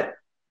quiet.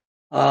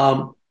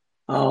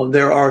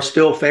 There are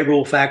still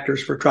favorable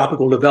factors for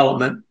tropical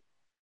development.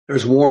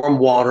 There's warm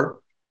water.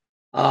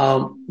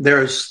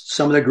 There's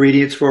some of the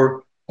ingredients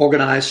for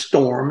organized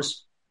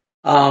storms.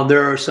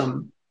 There are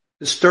some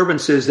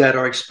disturbances that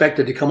are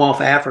expected to come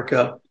off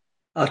Africa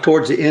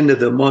towards the end of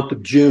the month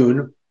of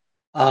June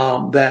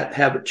that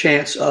have a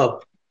chance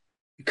of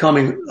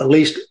becoming at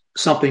least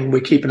something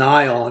we keep an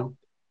eye on.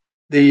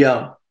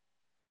 The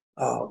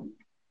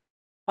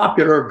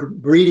popular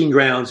breeding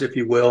grounds, if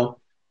you will,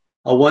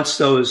 once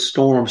those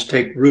storms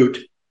take root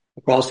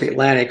across the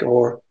Atlantic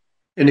or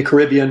in the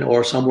Caribbean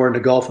or somewhere in the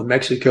Gulf of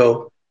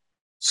Mexico,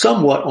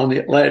 somewhat on the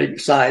Atlantic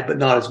side, but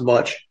not as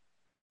much.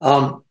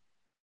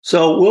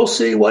 So we'll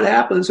see what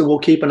happens, and we'll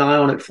keep an eye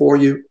on it for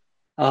you.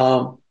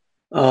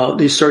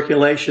 These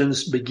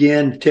circulations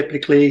begin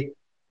typically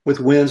with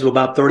winds of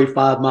about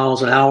 35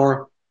 miles an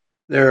hour.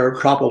 They're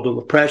tropical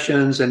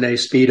depressions, and they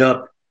speed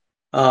up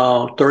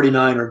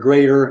 39 or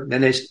greater. And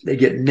then they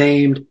get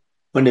named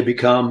when they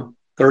become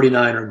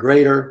 39 or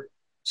greater.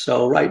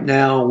 So right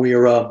now we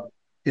are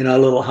in a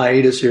little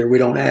hiatus here. We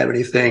don't have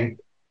anything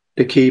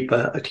to keep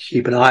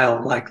an eye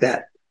on like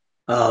that.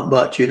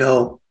 But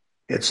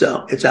it's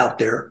out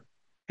there,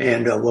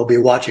 and we'll be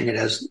watching it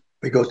as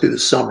we go through the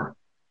summer.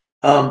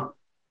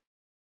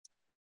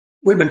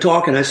 We've been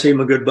talking. I see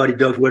my good buddy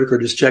Doug Whitaker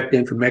just checked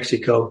in from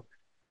Mexico.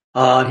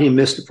 He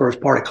missed the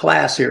first part of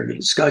class here in the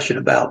discussion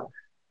about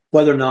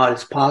whether or not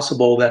it's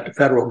possible that the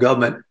federal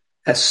government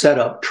has set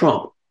up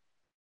Trump.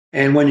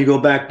 And when you go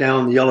back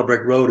down the yellow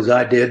brick road, as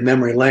I did,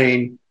 memory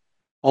lane,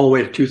 all the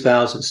way to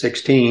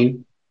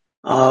 2016,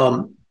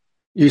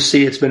 you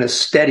see it's been a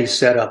steady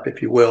setup,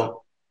 if you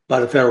will, by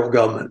the federal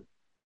government.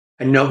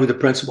 And you know who the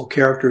principal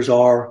characters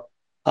are.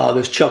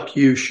 There's Chuck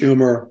Hughes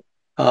Schumer.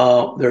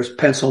 There's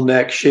Pencil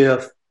Neck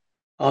Schiff.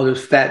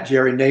 There's Fat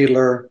Jerry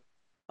Nadler.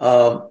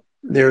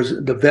 There's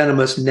the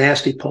venomous,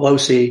 nasty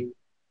Pelosi.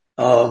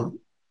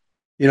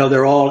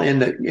 They're all in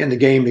the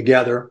game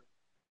together.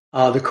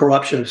 The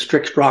corruption of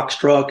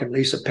Strzok and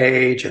Lisa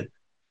Page, and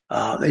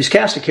these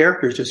cast of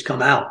characters just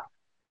come out.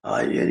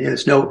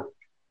 There's no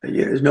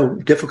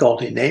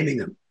difficulty naming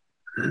them.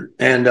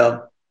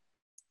 And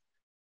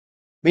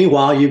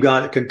meanwhile, you've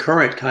got a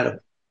concurrent kind of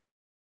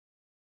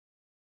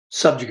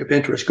subject of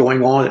interest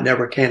going on that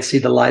never can see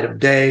the light of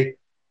day,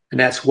 and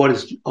that's what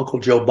is Uncle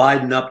Joe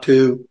Biden up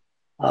to,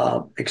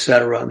 et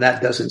cetera. And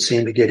that doesn't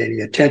seem to get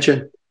any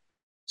attention.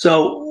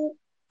 So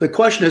the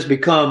question has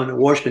become, and the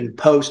Washington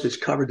Post has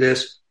covered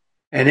this,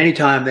 and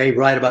anytime they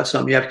write about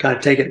something, you have to kind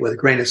of take it with a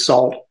grain of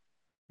salt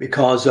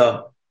because,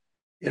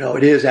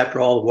 it is, after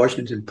all, the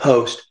Washington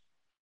Post.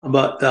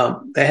 But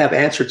they have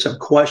answered some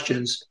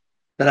questions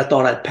that I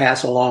thought I'd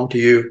pass along to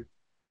you.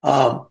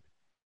 The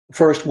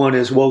first one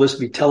is, will this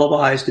be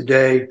televised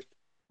today?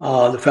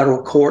 The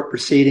federal court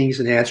proceedings,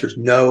 and the answer is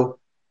no.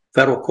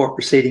 Federal court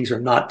proceedings are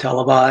not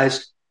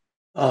televised.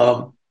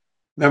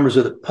 Members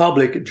of the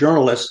public,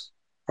 journalists,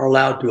 are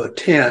allowed to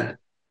attend,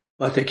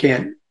 but they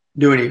can't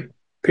do any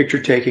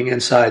picture taking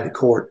inside the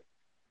court.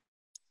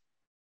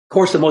 Of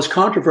course, the most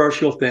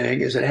controversial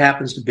thing is it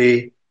happens to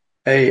be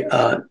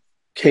a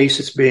case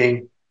that's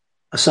being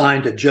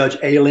assigned to Judge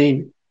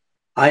Eileen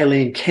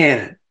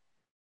Cannon.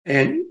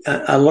 And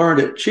I learned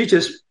that she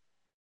just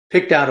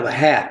picked out of a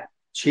hat.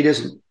 She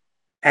doesn't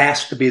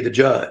ask to be the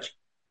judge.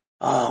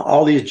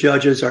 All these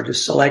judges are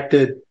just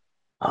selected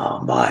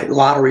by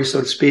lottery, so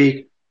to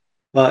speak.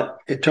 But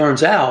it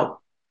turns out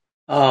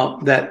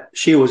that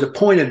she was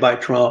appointed by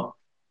Trump.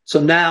 So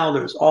now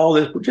there's all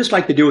this, just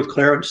like they do with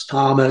Clarence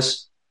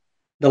Thomas,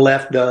 the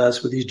left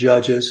does with these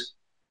judges.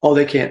 Oh,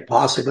 they can't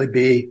possibly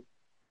be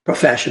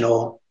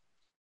professional.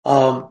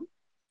 So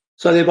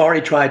they've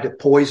already tried to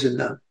poison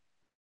the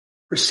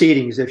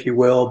proceedings, if you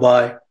will,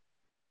 by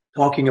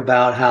talking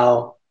about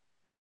how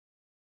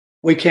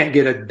we can't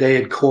get a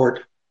day in court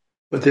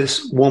with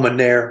this woman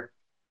there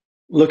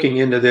looking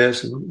into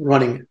this and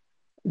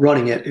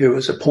running it, who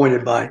was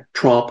appointed by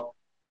Trump.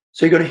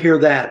 So you're going to hear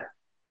that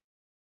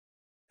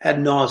ad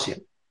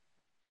nauseum.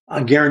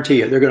 I guarantee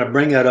you, they're going to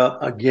bring that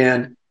up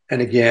again and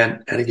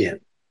again and again.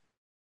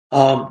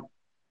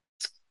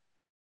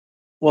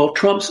 Will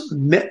Trump's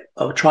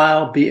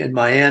trial be in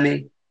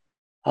Miami?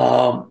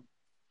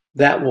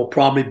 That will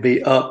probably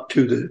be up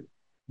to the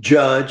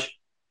judge,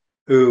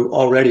 who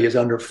already is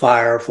under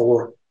fire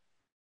for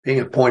being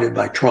appointed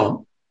by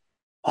Trump.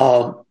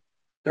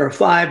 There are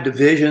 5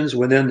 divisions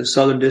within the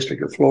Southern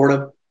District of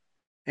Florida,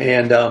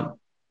 and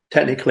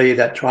technically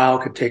that trial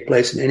could take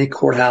place in any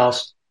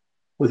courthouse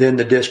within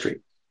the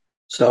district.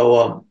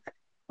 So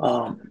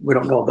we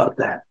don't know about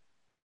that,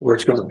 where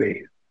it's going to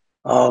be.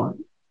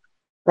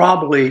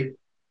 Probably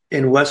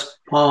in West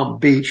Palm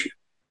Beach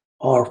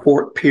or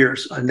Fort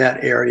Pierce, in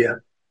that area,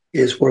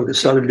 is where the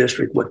Southern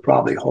District would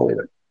probably hold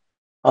it.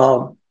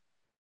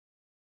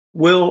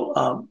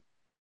 Will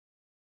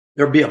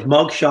there be a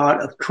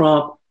mugshot of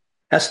Trump?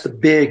 That's the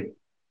big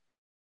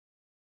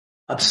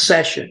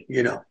obsession,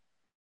 The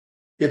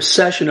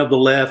obsession of the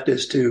left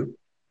is to,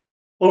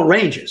 well, it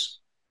ranges.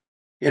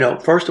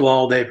 First of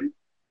all, they've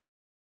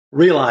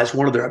realized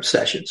one of their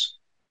obsessions.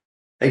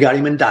 They got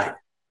him indicted.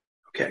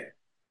 Okay.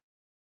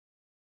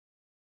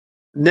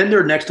 And then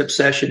their next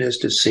obsession is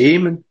to see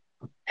him in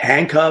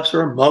handcuffs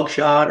or a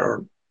mugshot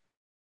or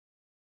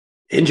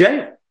in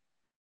jail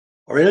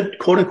or in a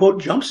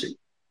quote-unquote jumpsuit.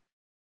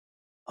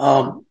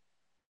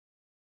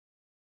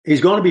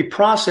 He's going to be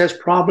processed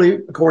probably,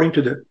 according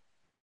to the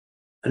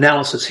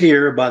analysis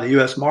here, by the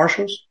U.S.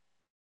 Marshals.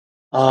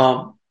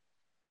 He'll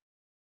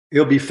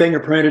be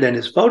fingerprinted and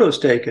his photos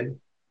taken,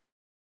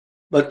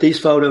 but these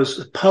photos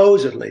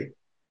supposedly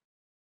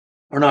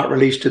are not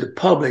released to the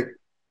public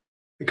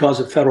because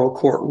of federal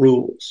court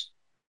rules.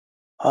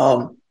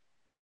 They're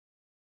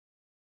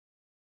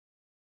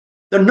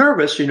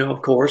nervous,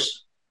 of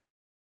course,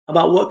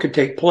 about what could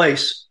take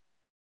place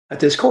at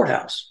this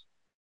courthouse,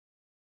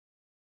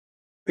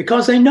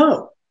 because they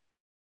know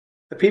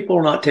that people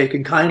are not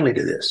taking kindly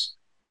to this,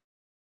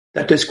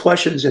 that there's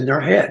questions in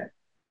their head.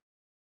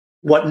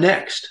 What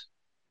next?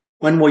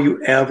 When will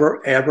you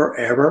ever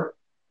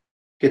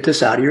get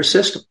this out of your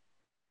system?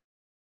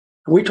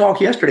 And we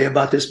talked yesterday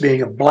about this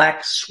being a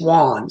black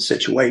swan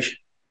situation,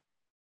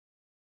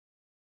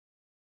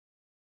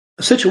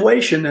 a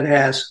situation that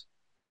has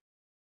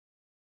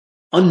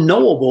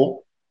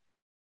unknowable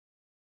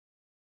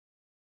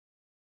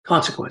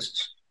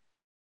consequences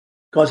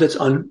because it's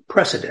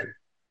unprecedented.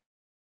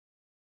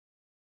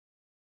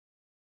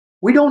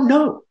 We don't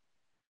know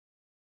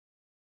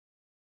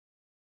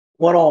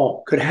what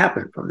all could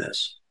happen from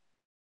this.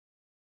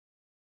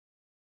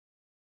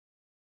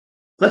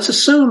 Let's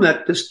assume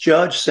that this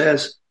judge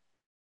says,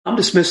 I'm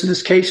dismissing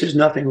this case. There's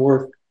nothing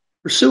worth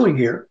pursuing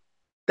here.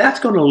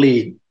 That's going to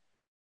lead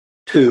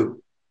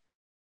to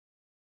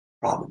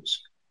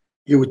problems,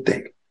 you would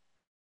think.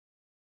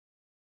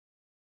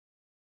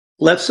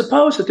 Let's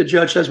suppose that the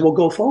judge says, we'll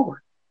go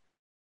forward.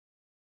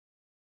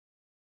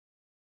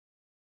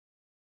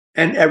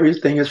 And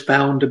everything is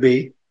found to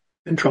be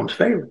in Trump's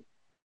favor.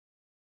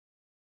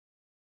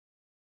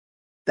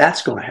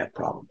 That's going to have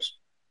problems.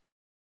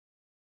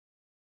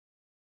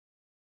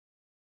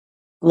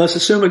 Let's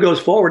assume it goes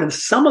forward and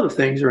some of the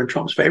things are in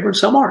Trump's favor and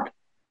some aren't.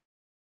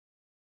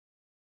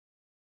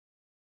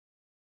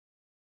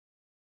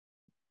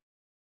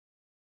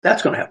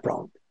 That's going to have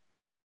problems.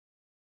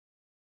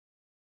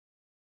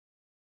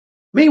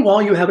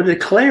 Meanwhile, you have a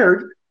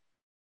declared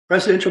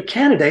presidential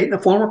candidate and a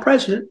former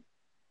president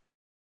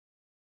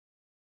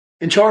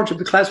in charge of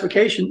the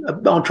classification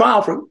on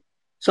trial for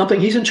something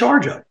he's in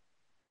charge of.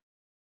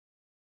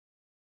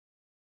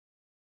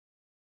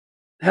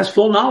 Has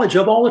full knowledge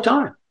of all the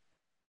time.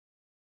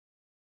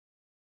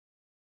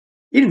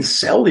 He didn't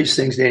sell these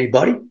things to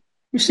anybody. Let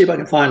me see if I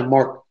can find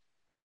Mark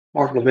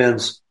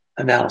Levin's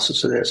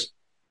analysis of this.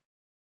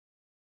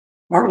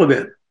 Mark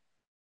Levin.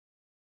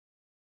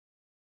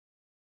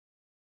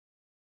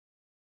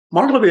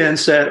 Mark Levin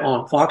said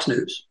on Fox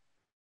News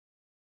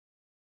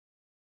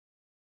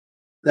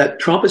that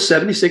Trump is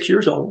 76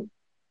 years old.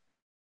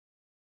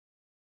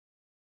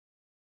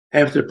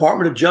 And if the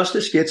Department of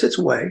Justice gets its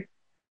way,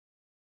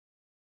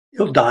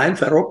 he'll die in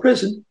federal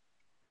prison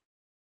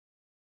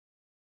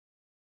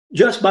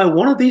just by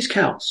one of these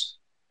counts,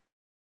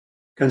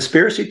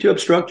 conspiracy to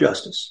obstruct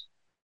justice.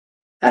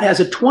 That has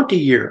a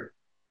 20-year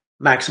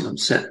maximum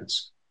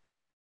sentence.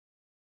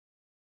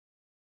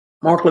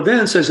 Mark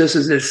Levin says this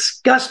is a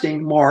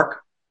disgusting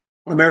mark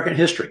on American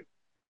history.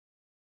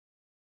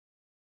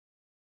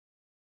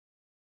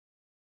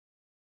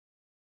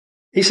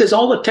 He says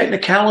all the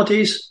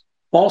technicalities,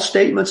 false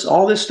statements,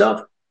 all this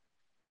stuff,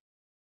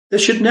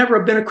 this should never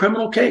have been a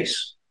criminal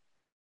case.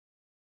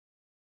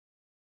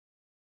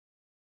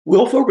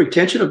 Willful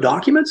retention of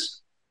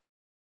documents?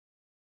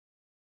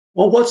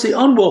 Well, what's the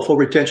unwillful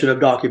retention of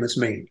documents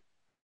mean?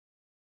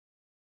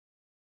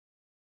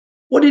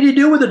 What did he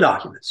do with the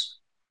documents?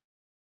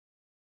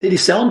 Did he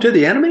sell them to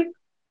the enemy?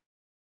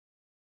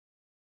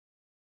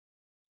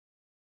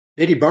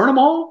 Did he burn them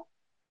all?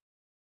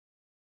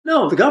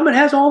 No, the government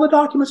has all the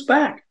documents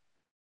back.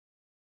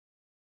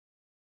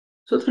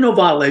 So there's no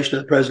violation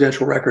of the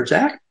Presidential Records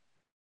Act.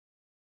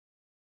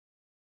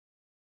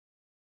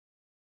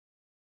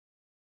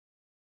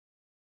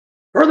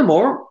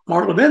 Furthermore,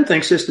 Mark Levin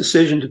thinks this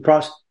decision to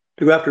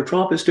go after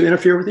Trump is to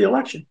interfere with the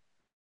election.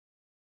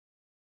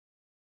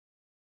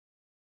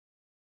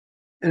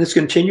 And it's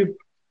continued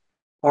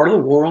part of the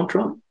war on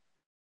Trump.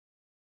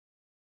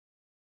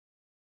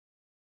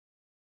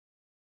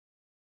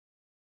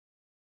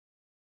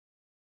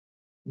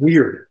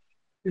 Weird,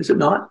 is it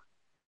not?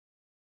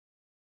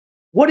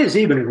 What is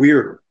even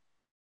weirder?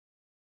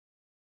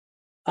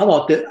 I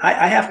thought that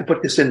I have to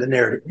put this in the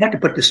narrative. I have to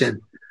put this in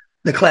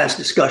the class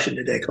discussion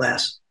today,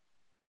 class.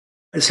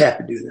 I just have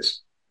to do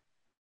this.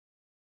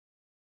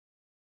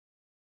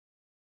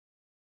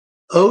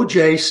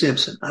 O.J.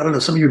 Simpson. I don't know.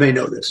 Some of you may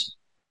know this.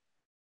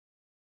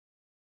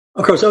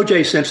 Of course,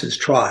 O.J. Simpson's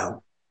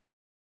trial,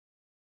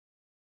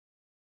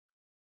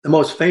 the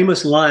most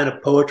famous line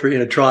of poetry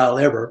in a trial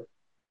ever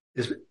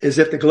is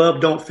if the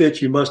glove don't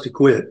fit, you must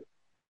acquit.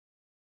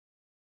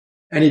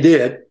 And he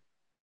did.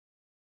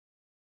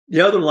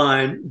 The other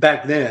line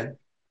back then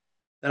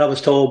that I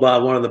was told by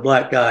one of the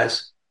black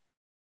guys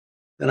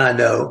that I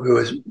know, who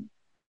is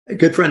a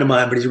good friend of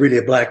mine, but he's really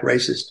a black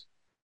racist.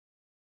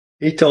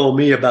 He told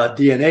me about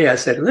DNA. I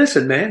said,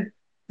 listen, man,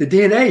 the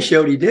DNA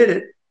showed he did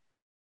it.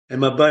 And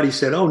my buddy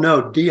said, oh,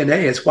 no,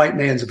 DNA is white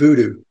man's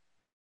voodoo.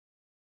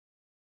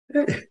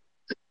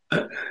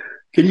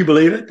 Can you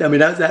believe it? I mean,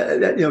 that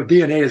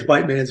DNA is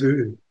white man's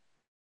voodoo.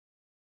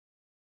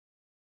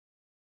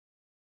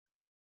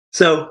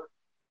 So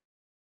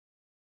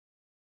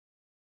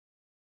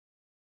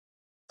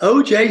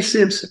O.J.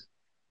 Simpson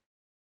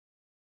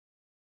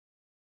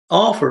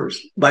offers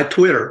by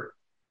Twitter,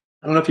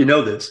 I don't know if you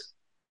know this,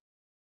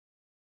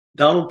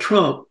 Donald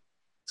Trump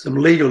some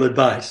legal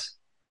advice.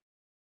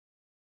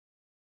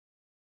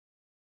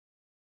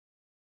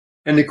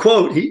 And the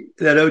quote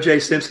that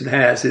O.J. Simpson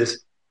has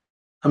is,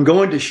 I'm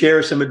going to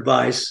share some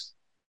advice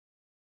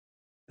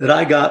that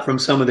I got from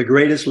some of the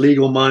greatest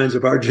legal minds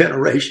of our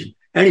generation.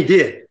 And he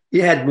did. He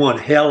had one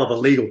hell of a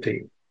legal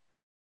team.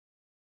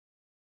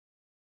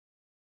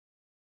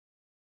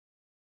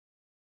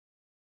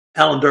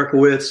 Alan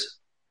Derkowitz,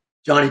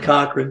 Johnny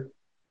Cochran,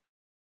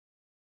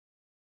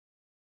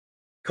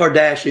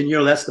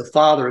 Kardashian, that's the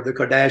father of the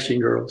Kardashian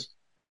girls.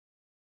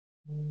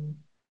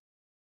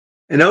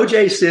 And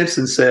O.J.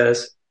 Simpson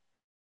says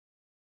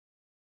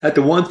that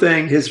the one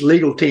thing his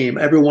legal team,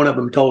 every one of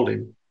them told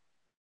him,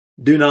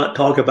 do not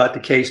talk about the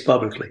case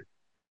publicly.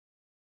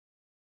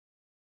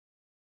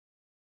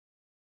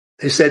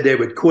 They said they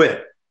would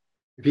quit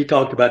if he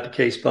talked about the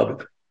case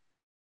publicly.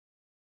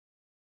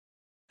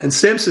 And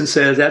Simpson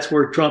says that's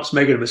where Trump's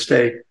making a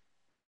mistake,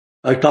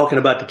 talking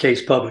about the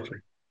case publicly.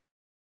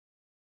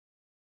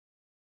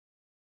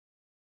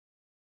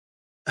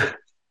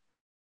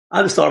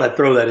 I just thought I'd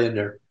throw that in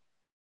there.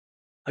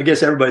 I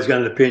guess everybody's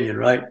got an opinion,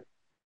 right?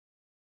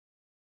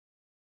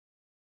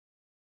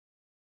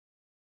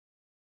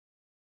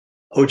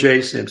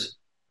 O.J. Simpson.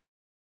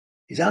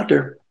 He's out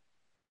there.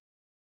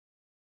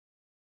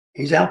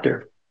 He's out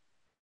there.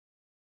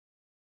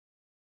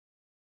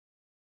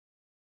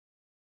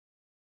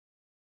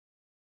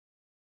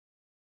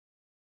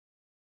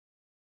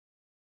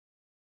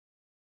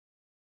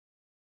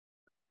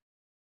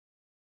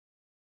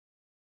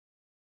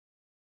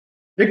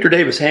 Victor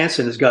Davis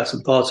Hanson has got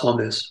some thoughts on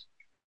this.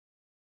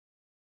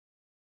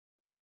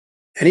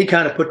 And he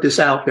kind of put this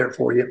out there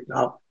for you.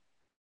 I'll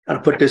kind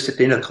of put this at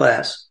the end of the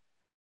class.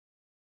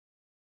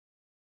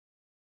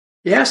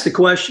 He asked the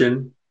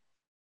question,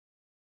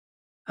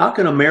 how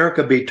can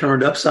America be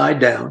turned upside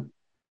down,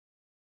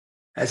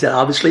 as it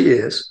obviously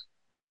is,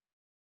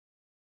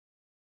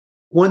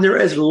 when there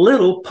is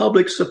little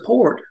public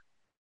support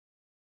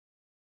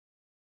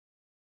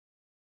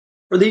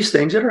for these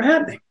things that are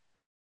happening?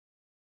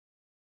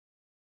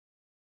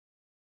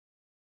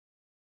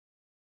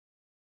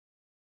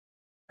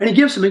 And he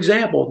gives some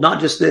examples,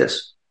 not just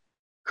this.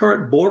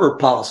 Current border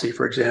policy,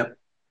 for example.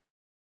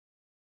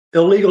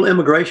 Illegal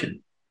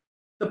immigration.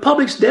 The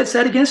public's dead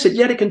set against it,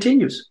 yet it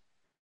continues.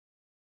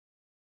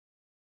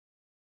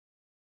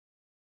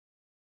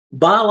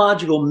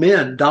 Biological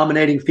men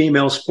dominating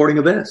female sporting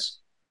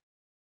events.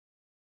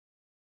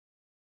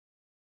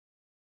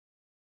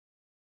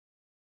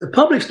 The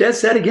public's dead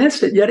set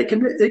against it, yet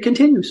it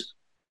continues.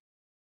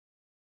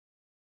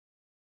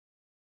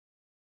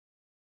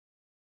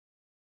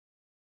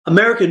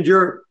 American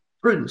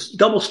jurisprudence,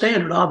 double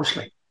standard,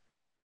 obviously.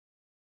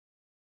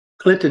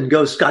 Clinton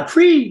goes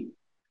scot-free.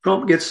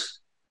 Trump gets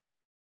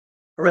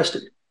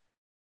arrested.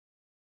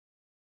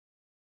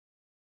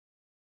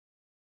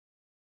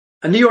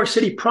 A New York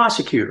City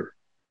prosecutor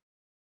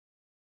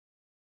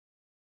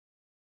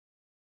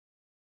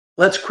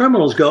lets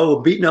criminals go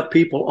beating up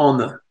people on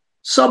the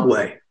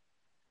subway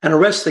and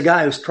arrests the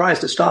guy who tries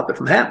to stop it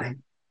from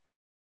happening,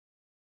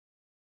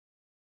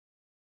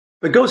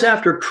 but goes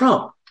after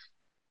Trump.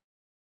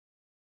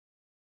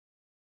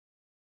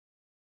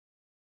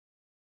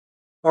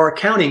 Or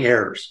accounting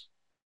errors.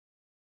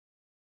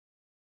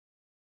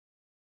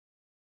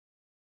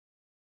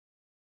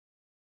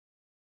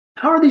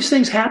 How are these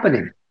things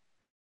happening?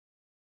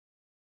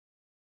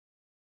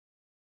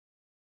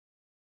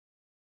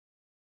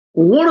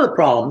 One of the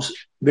problems,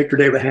 Victor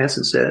David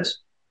Hanson says,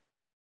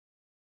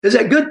 is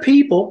that good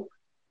people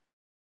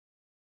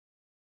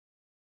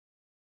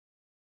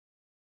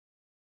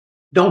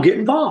don't get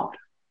involved.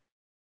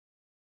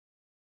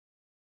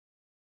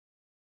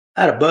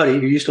 I had a buddy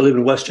who used to live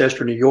in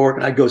Westchester, New York,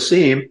 and I'd go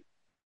see him.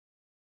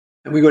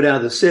 And we go down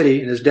to the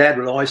city, and his dad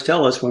would always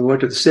tell us when we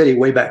went to the city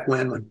way back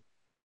when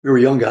we were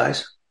young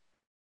guys,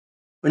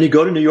 when you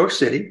go to New York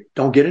City,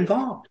 don't get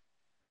involved.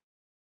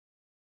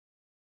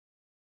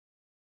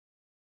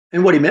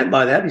 And what he meant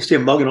by that, you see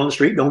him mugging on the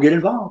street, don't get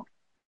involved.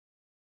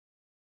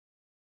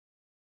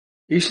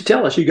 He used to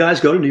tell us, you guys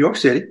go to New York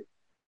City,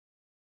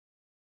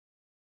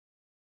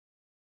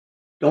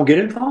 don't get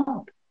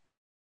involved.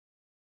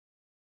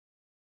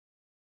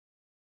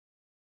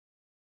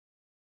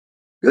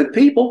 Good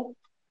people.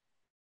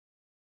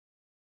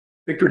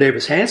 Victor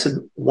Davis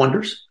Hanson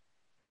wonders.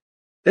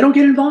 They don't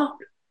get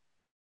involved.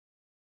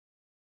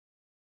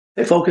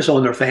 They focus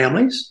on their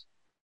families.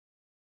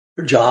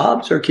 their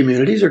jobs, their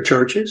communities, their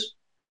churches.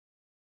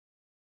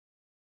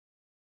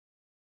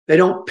 They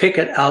don't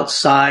picket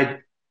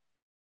outside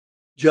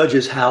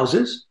judges'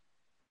 houses.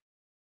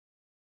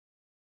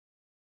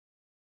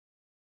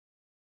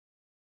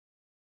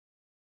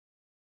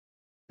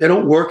 They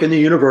don't work in the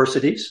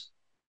universities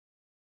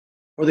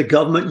or the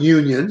government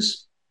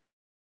unions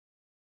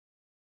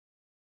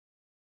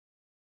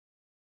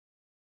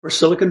or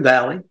Silicon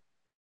Valley.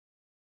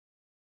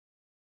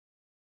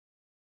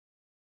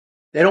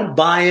 They don't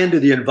buy into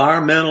the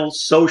environmental,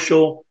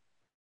 social,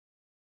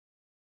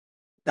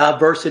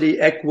 diversity,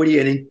 equity,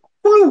 and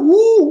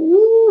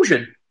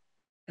inclusion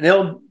and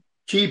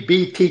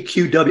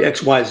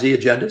LGBTQWXYZ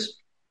agendas.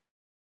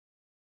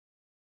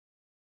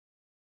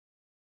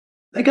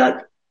 They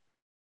got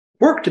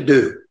work to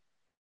do.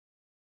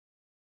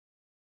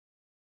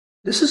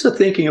 This is the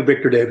thinking of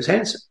Victor Davis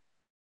Hanson.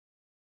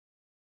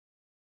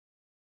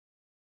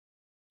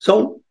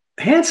 So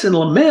Hanson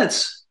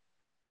laments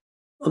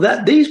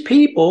that these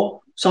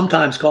people,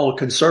 sometimes called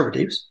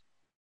conservatives,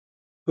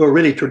 who are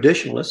really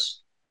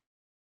traditionalists,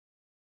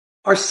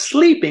 are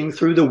sleeping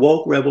through the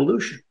woke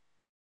revolution.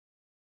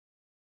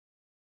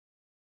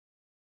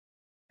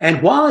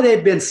 And while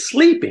they've been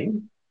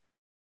sleeping,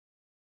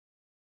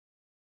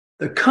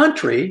 the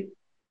country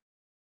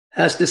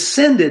has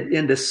descended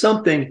into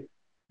something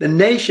the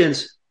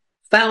nation's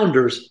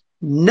founders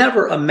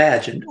never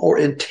imagined or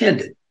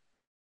intended,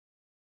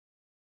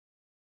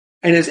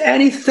 and is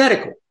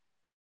antithetical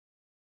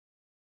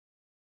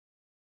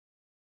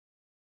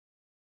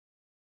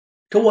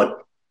to what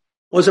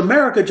was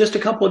America just a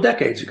couple of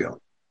decades ago.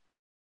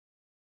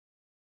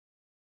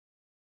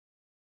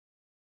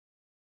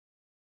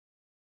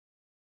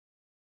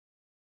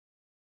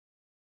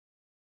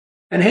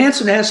 And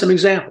Hanson has some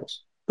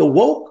examples. The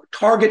woke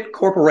Target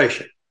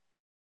Corporation,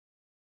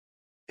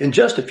 in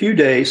just a few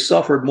days,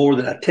 suffered more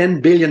than a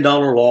 $10 billion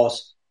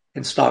loss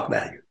in stock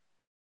value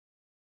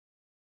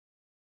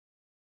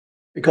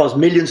because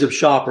millions of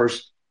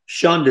shoppers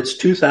shunned its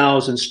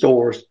 2,000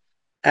 stores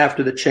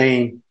after the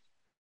chain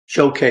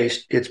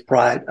showcased its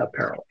Pride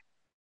apparel.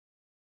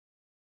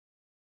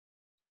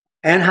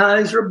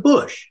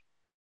 Anheuser-Busch,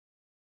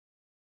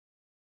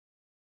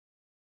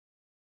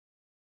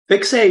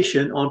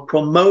 fixation on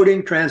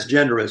promoting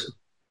transgenderism,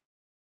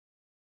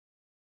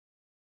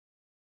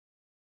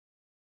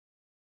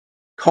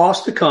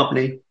 cost the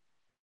company,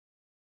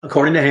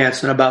 according to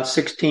Hanson, about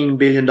 $16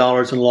 billion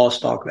in lost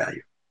stock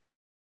value.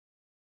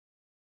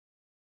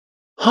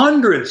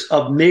 Hundreds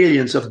of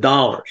millions of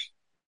dollars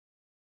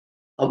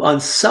of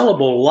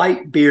unsellable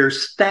light beer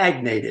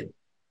stagnated.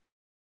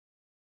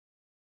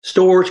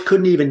 Stores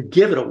couldn't even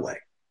give it away.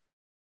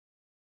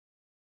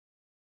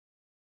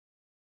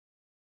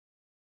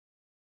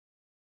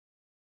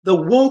 The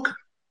woke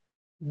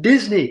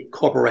Disney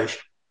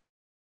Corporation,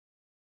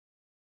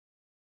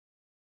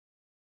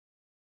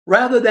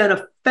 rather than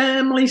a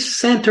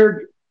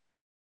family-centered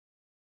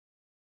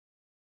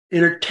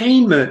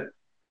entertainment,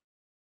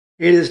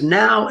 it is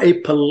now a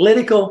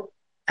political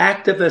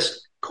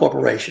activist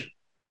corporation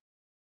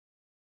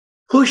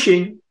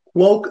pushing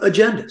woke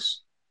agendas.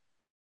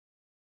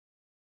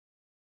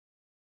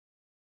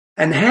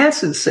 And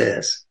Hanson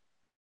says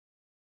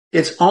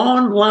its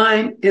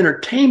online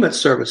entertainment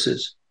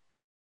services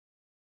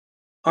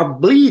are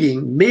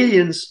bleeding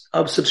millions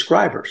of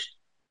subscribers.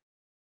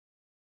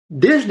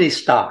 Disney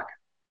stock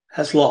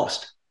has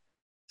lost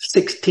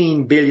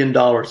 $16 billion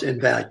in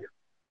value.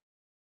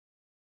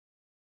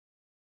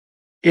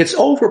 Its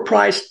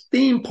overpriced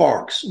theme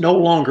parks no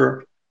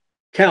longer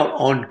count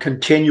on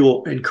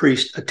continual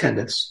increased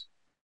attendance.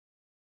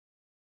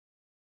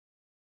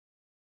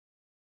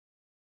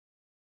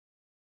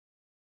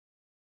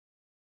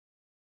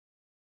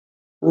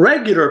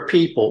 Regular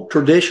people,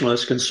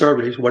 traditionalists,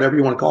 conservatives, whatever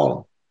you want to call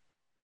them,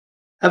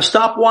 have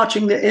stopped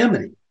watching the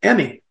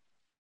Emmy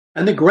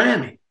and the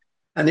Grammy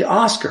and the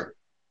Oscar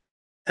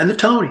and the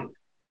Tony.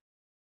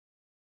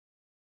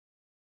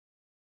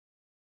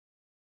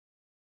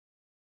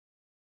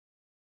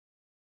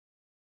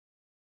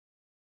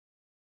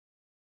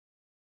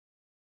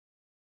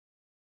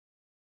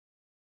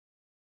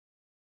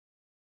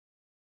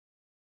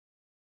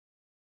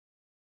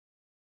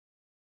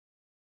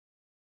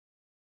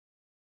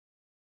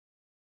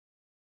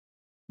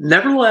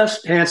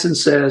 Nevertheless, Hanson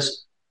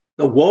says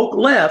the woke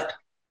left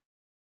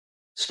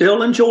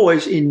still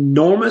enjoys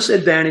enormous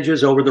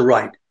advantages over the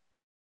right.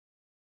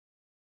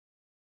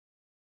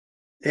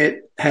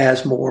 It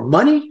has more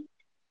money.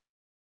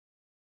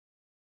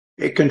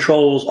 It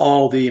controls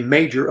all the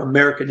major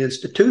American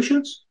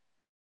institutions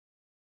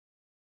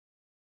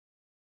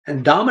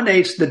and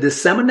dominates the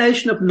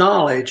dissemination of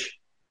knowledge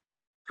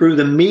through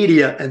the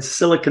media and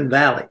Silicon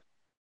Valley.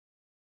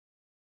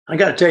 I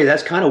got to tell you,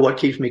 that's kind of what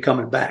keeps me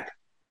coming back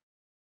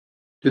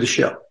to the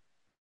show.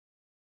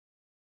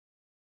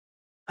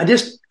 I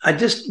just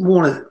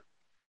want to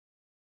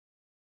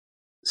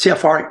see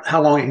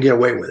how long I can get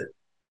away with it.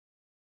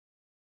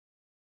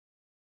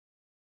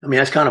 I mean,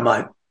 that's kind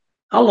of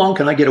how long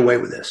can I get away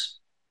with this?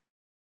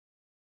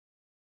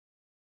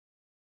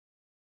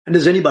 And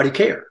does anybody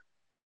care?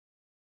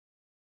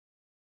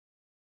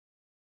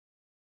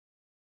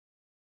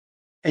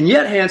 And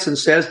yet Hansen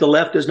says the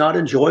left does not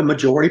enjoy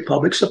majority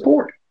public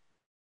support.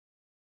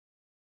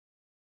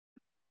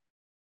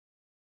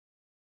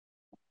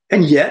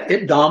 And yet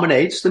it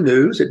dominates the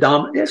news. It's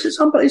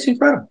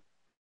incredible.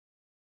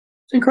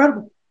 It's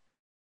incredible.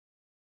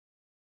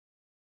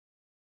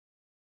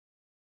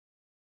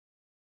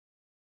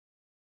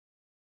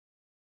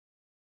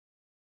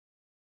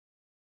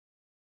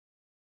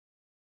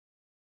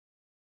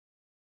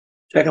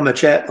 Check on the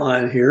chat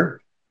line here.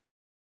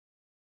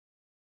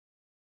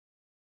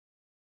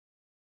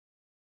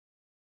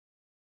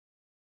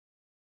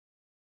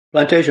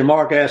 Plantation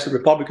Mark asked the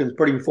Republicans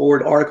putting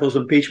forward articles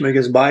of impeachment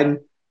against Biden.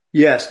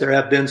 Yes, there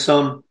have been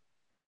some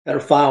that are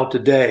filed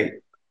today.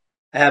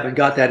 I haven't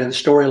got that in the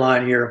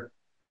storyline here,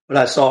 but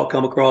I saw it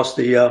come across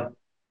the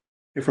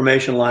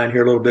information line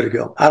here a little bit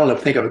ago. I don't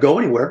think it'll go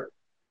anywhere.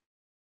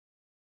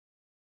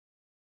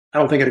 I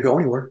don't think it'll go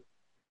anywhere.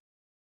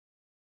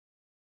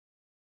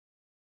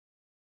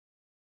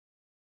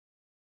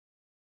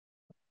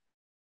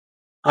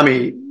 I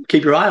mean,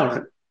 keep your eye on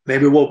it.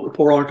 Maybe we'll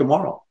report on it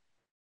tomorrow.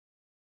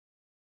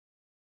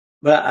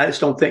 But I just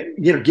don't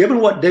think, given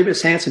what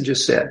Davis Hansen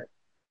just said,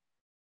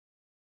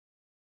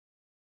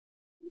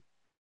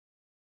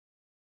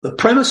 the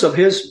premise of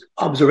his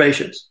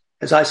observations,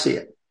 as I see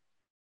it,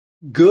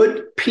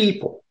 good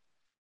people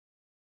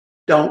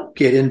don't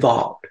get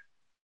involved.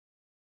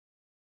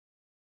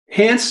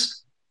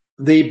 Hence,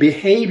 the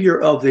behavior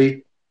of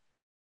the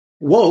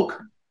woke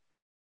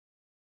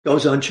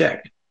goes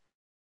unchecked.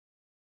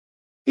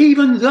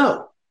 Even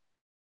though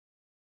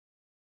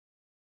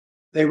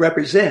they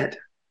represent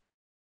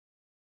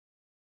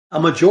a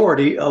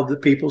majority of the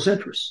people's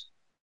interests.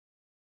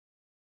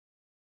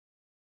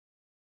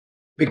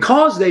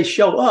 Because they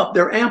show up,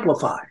 they're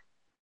amplified.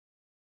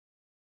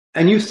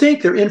 And you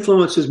think their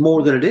influence is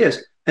more than it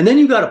is. And then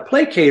you've got a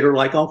placater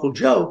like Uncle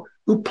Joe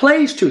who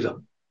plays to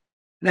them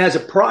and has a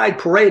pride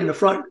parade in the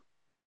front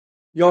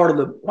yard of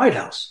the White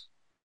House.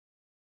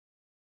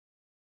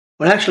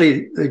 When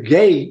actually the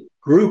gay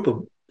group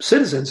of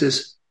citizens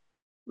is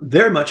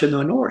very much in the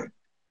minority.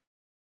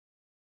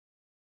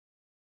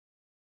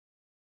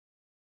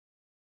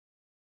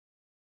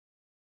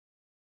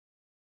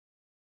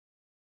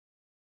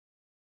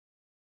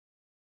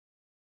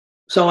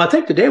 So I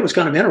think today was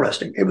kind of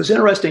interesting. It was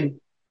interesting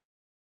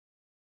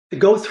to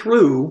go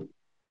through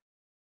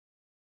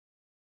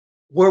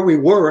where we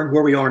were and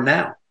where we are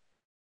now.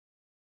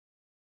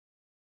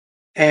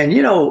 And,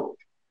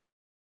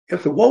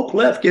 if the woke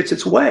left gets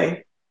its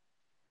way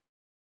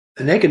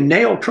and they can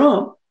nail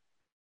Trump,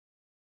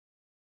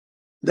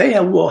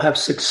 will have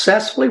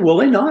successfully, will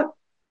they not,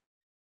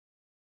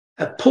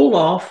 have pulled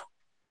off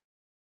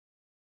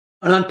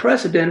an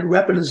unprecedented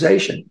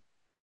weaponization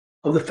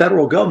of the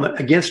federal government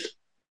against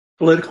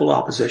political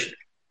opposition.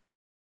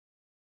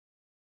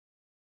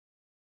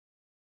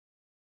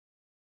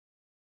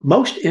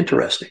 Most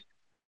interesting.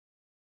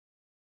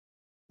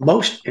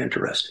 Most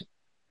interesting.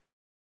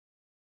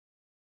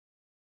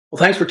 Well,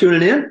 thanks for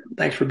tuning in.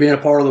 Thanks for being a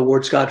part of the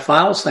Ward Scott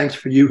Files. Thanks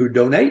for you who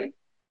donate.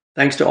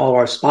 Thanks to all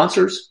our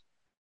sponsors.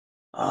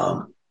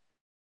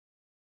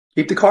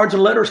 Keep the cards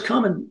and letters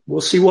coming. We'll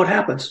see what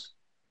happens.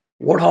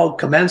 Warthog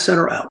Command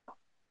Center out.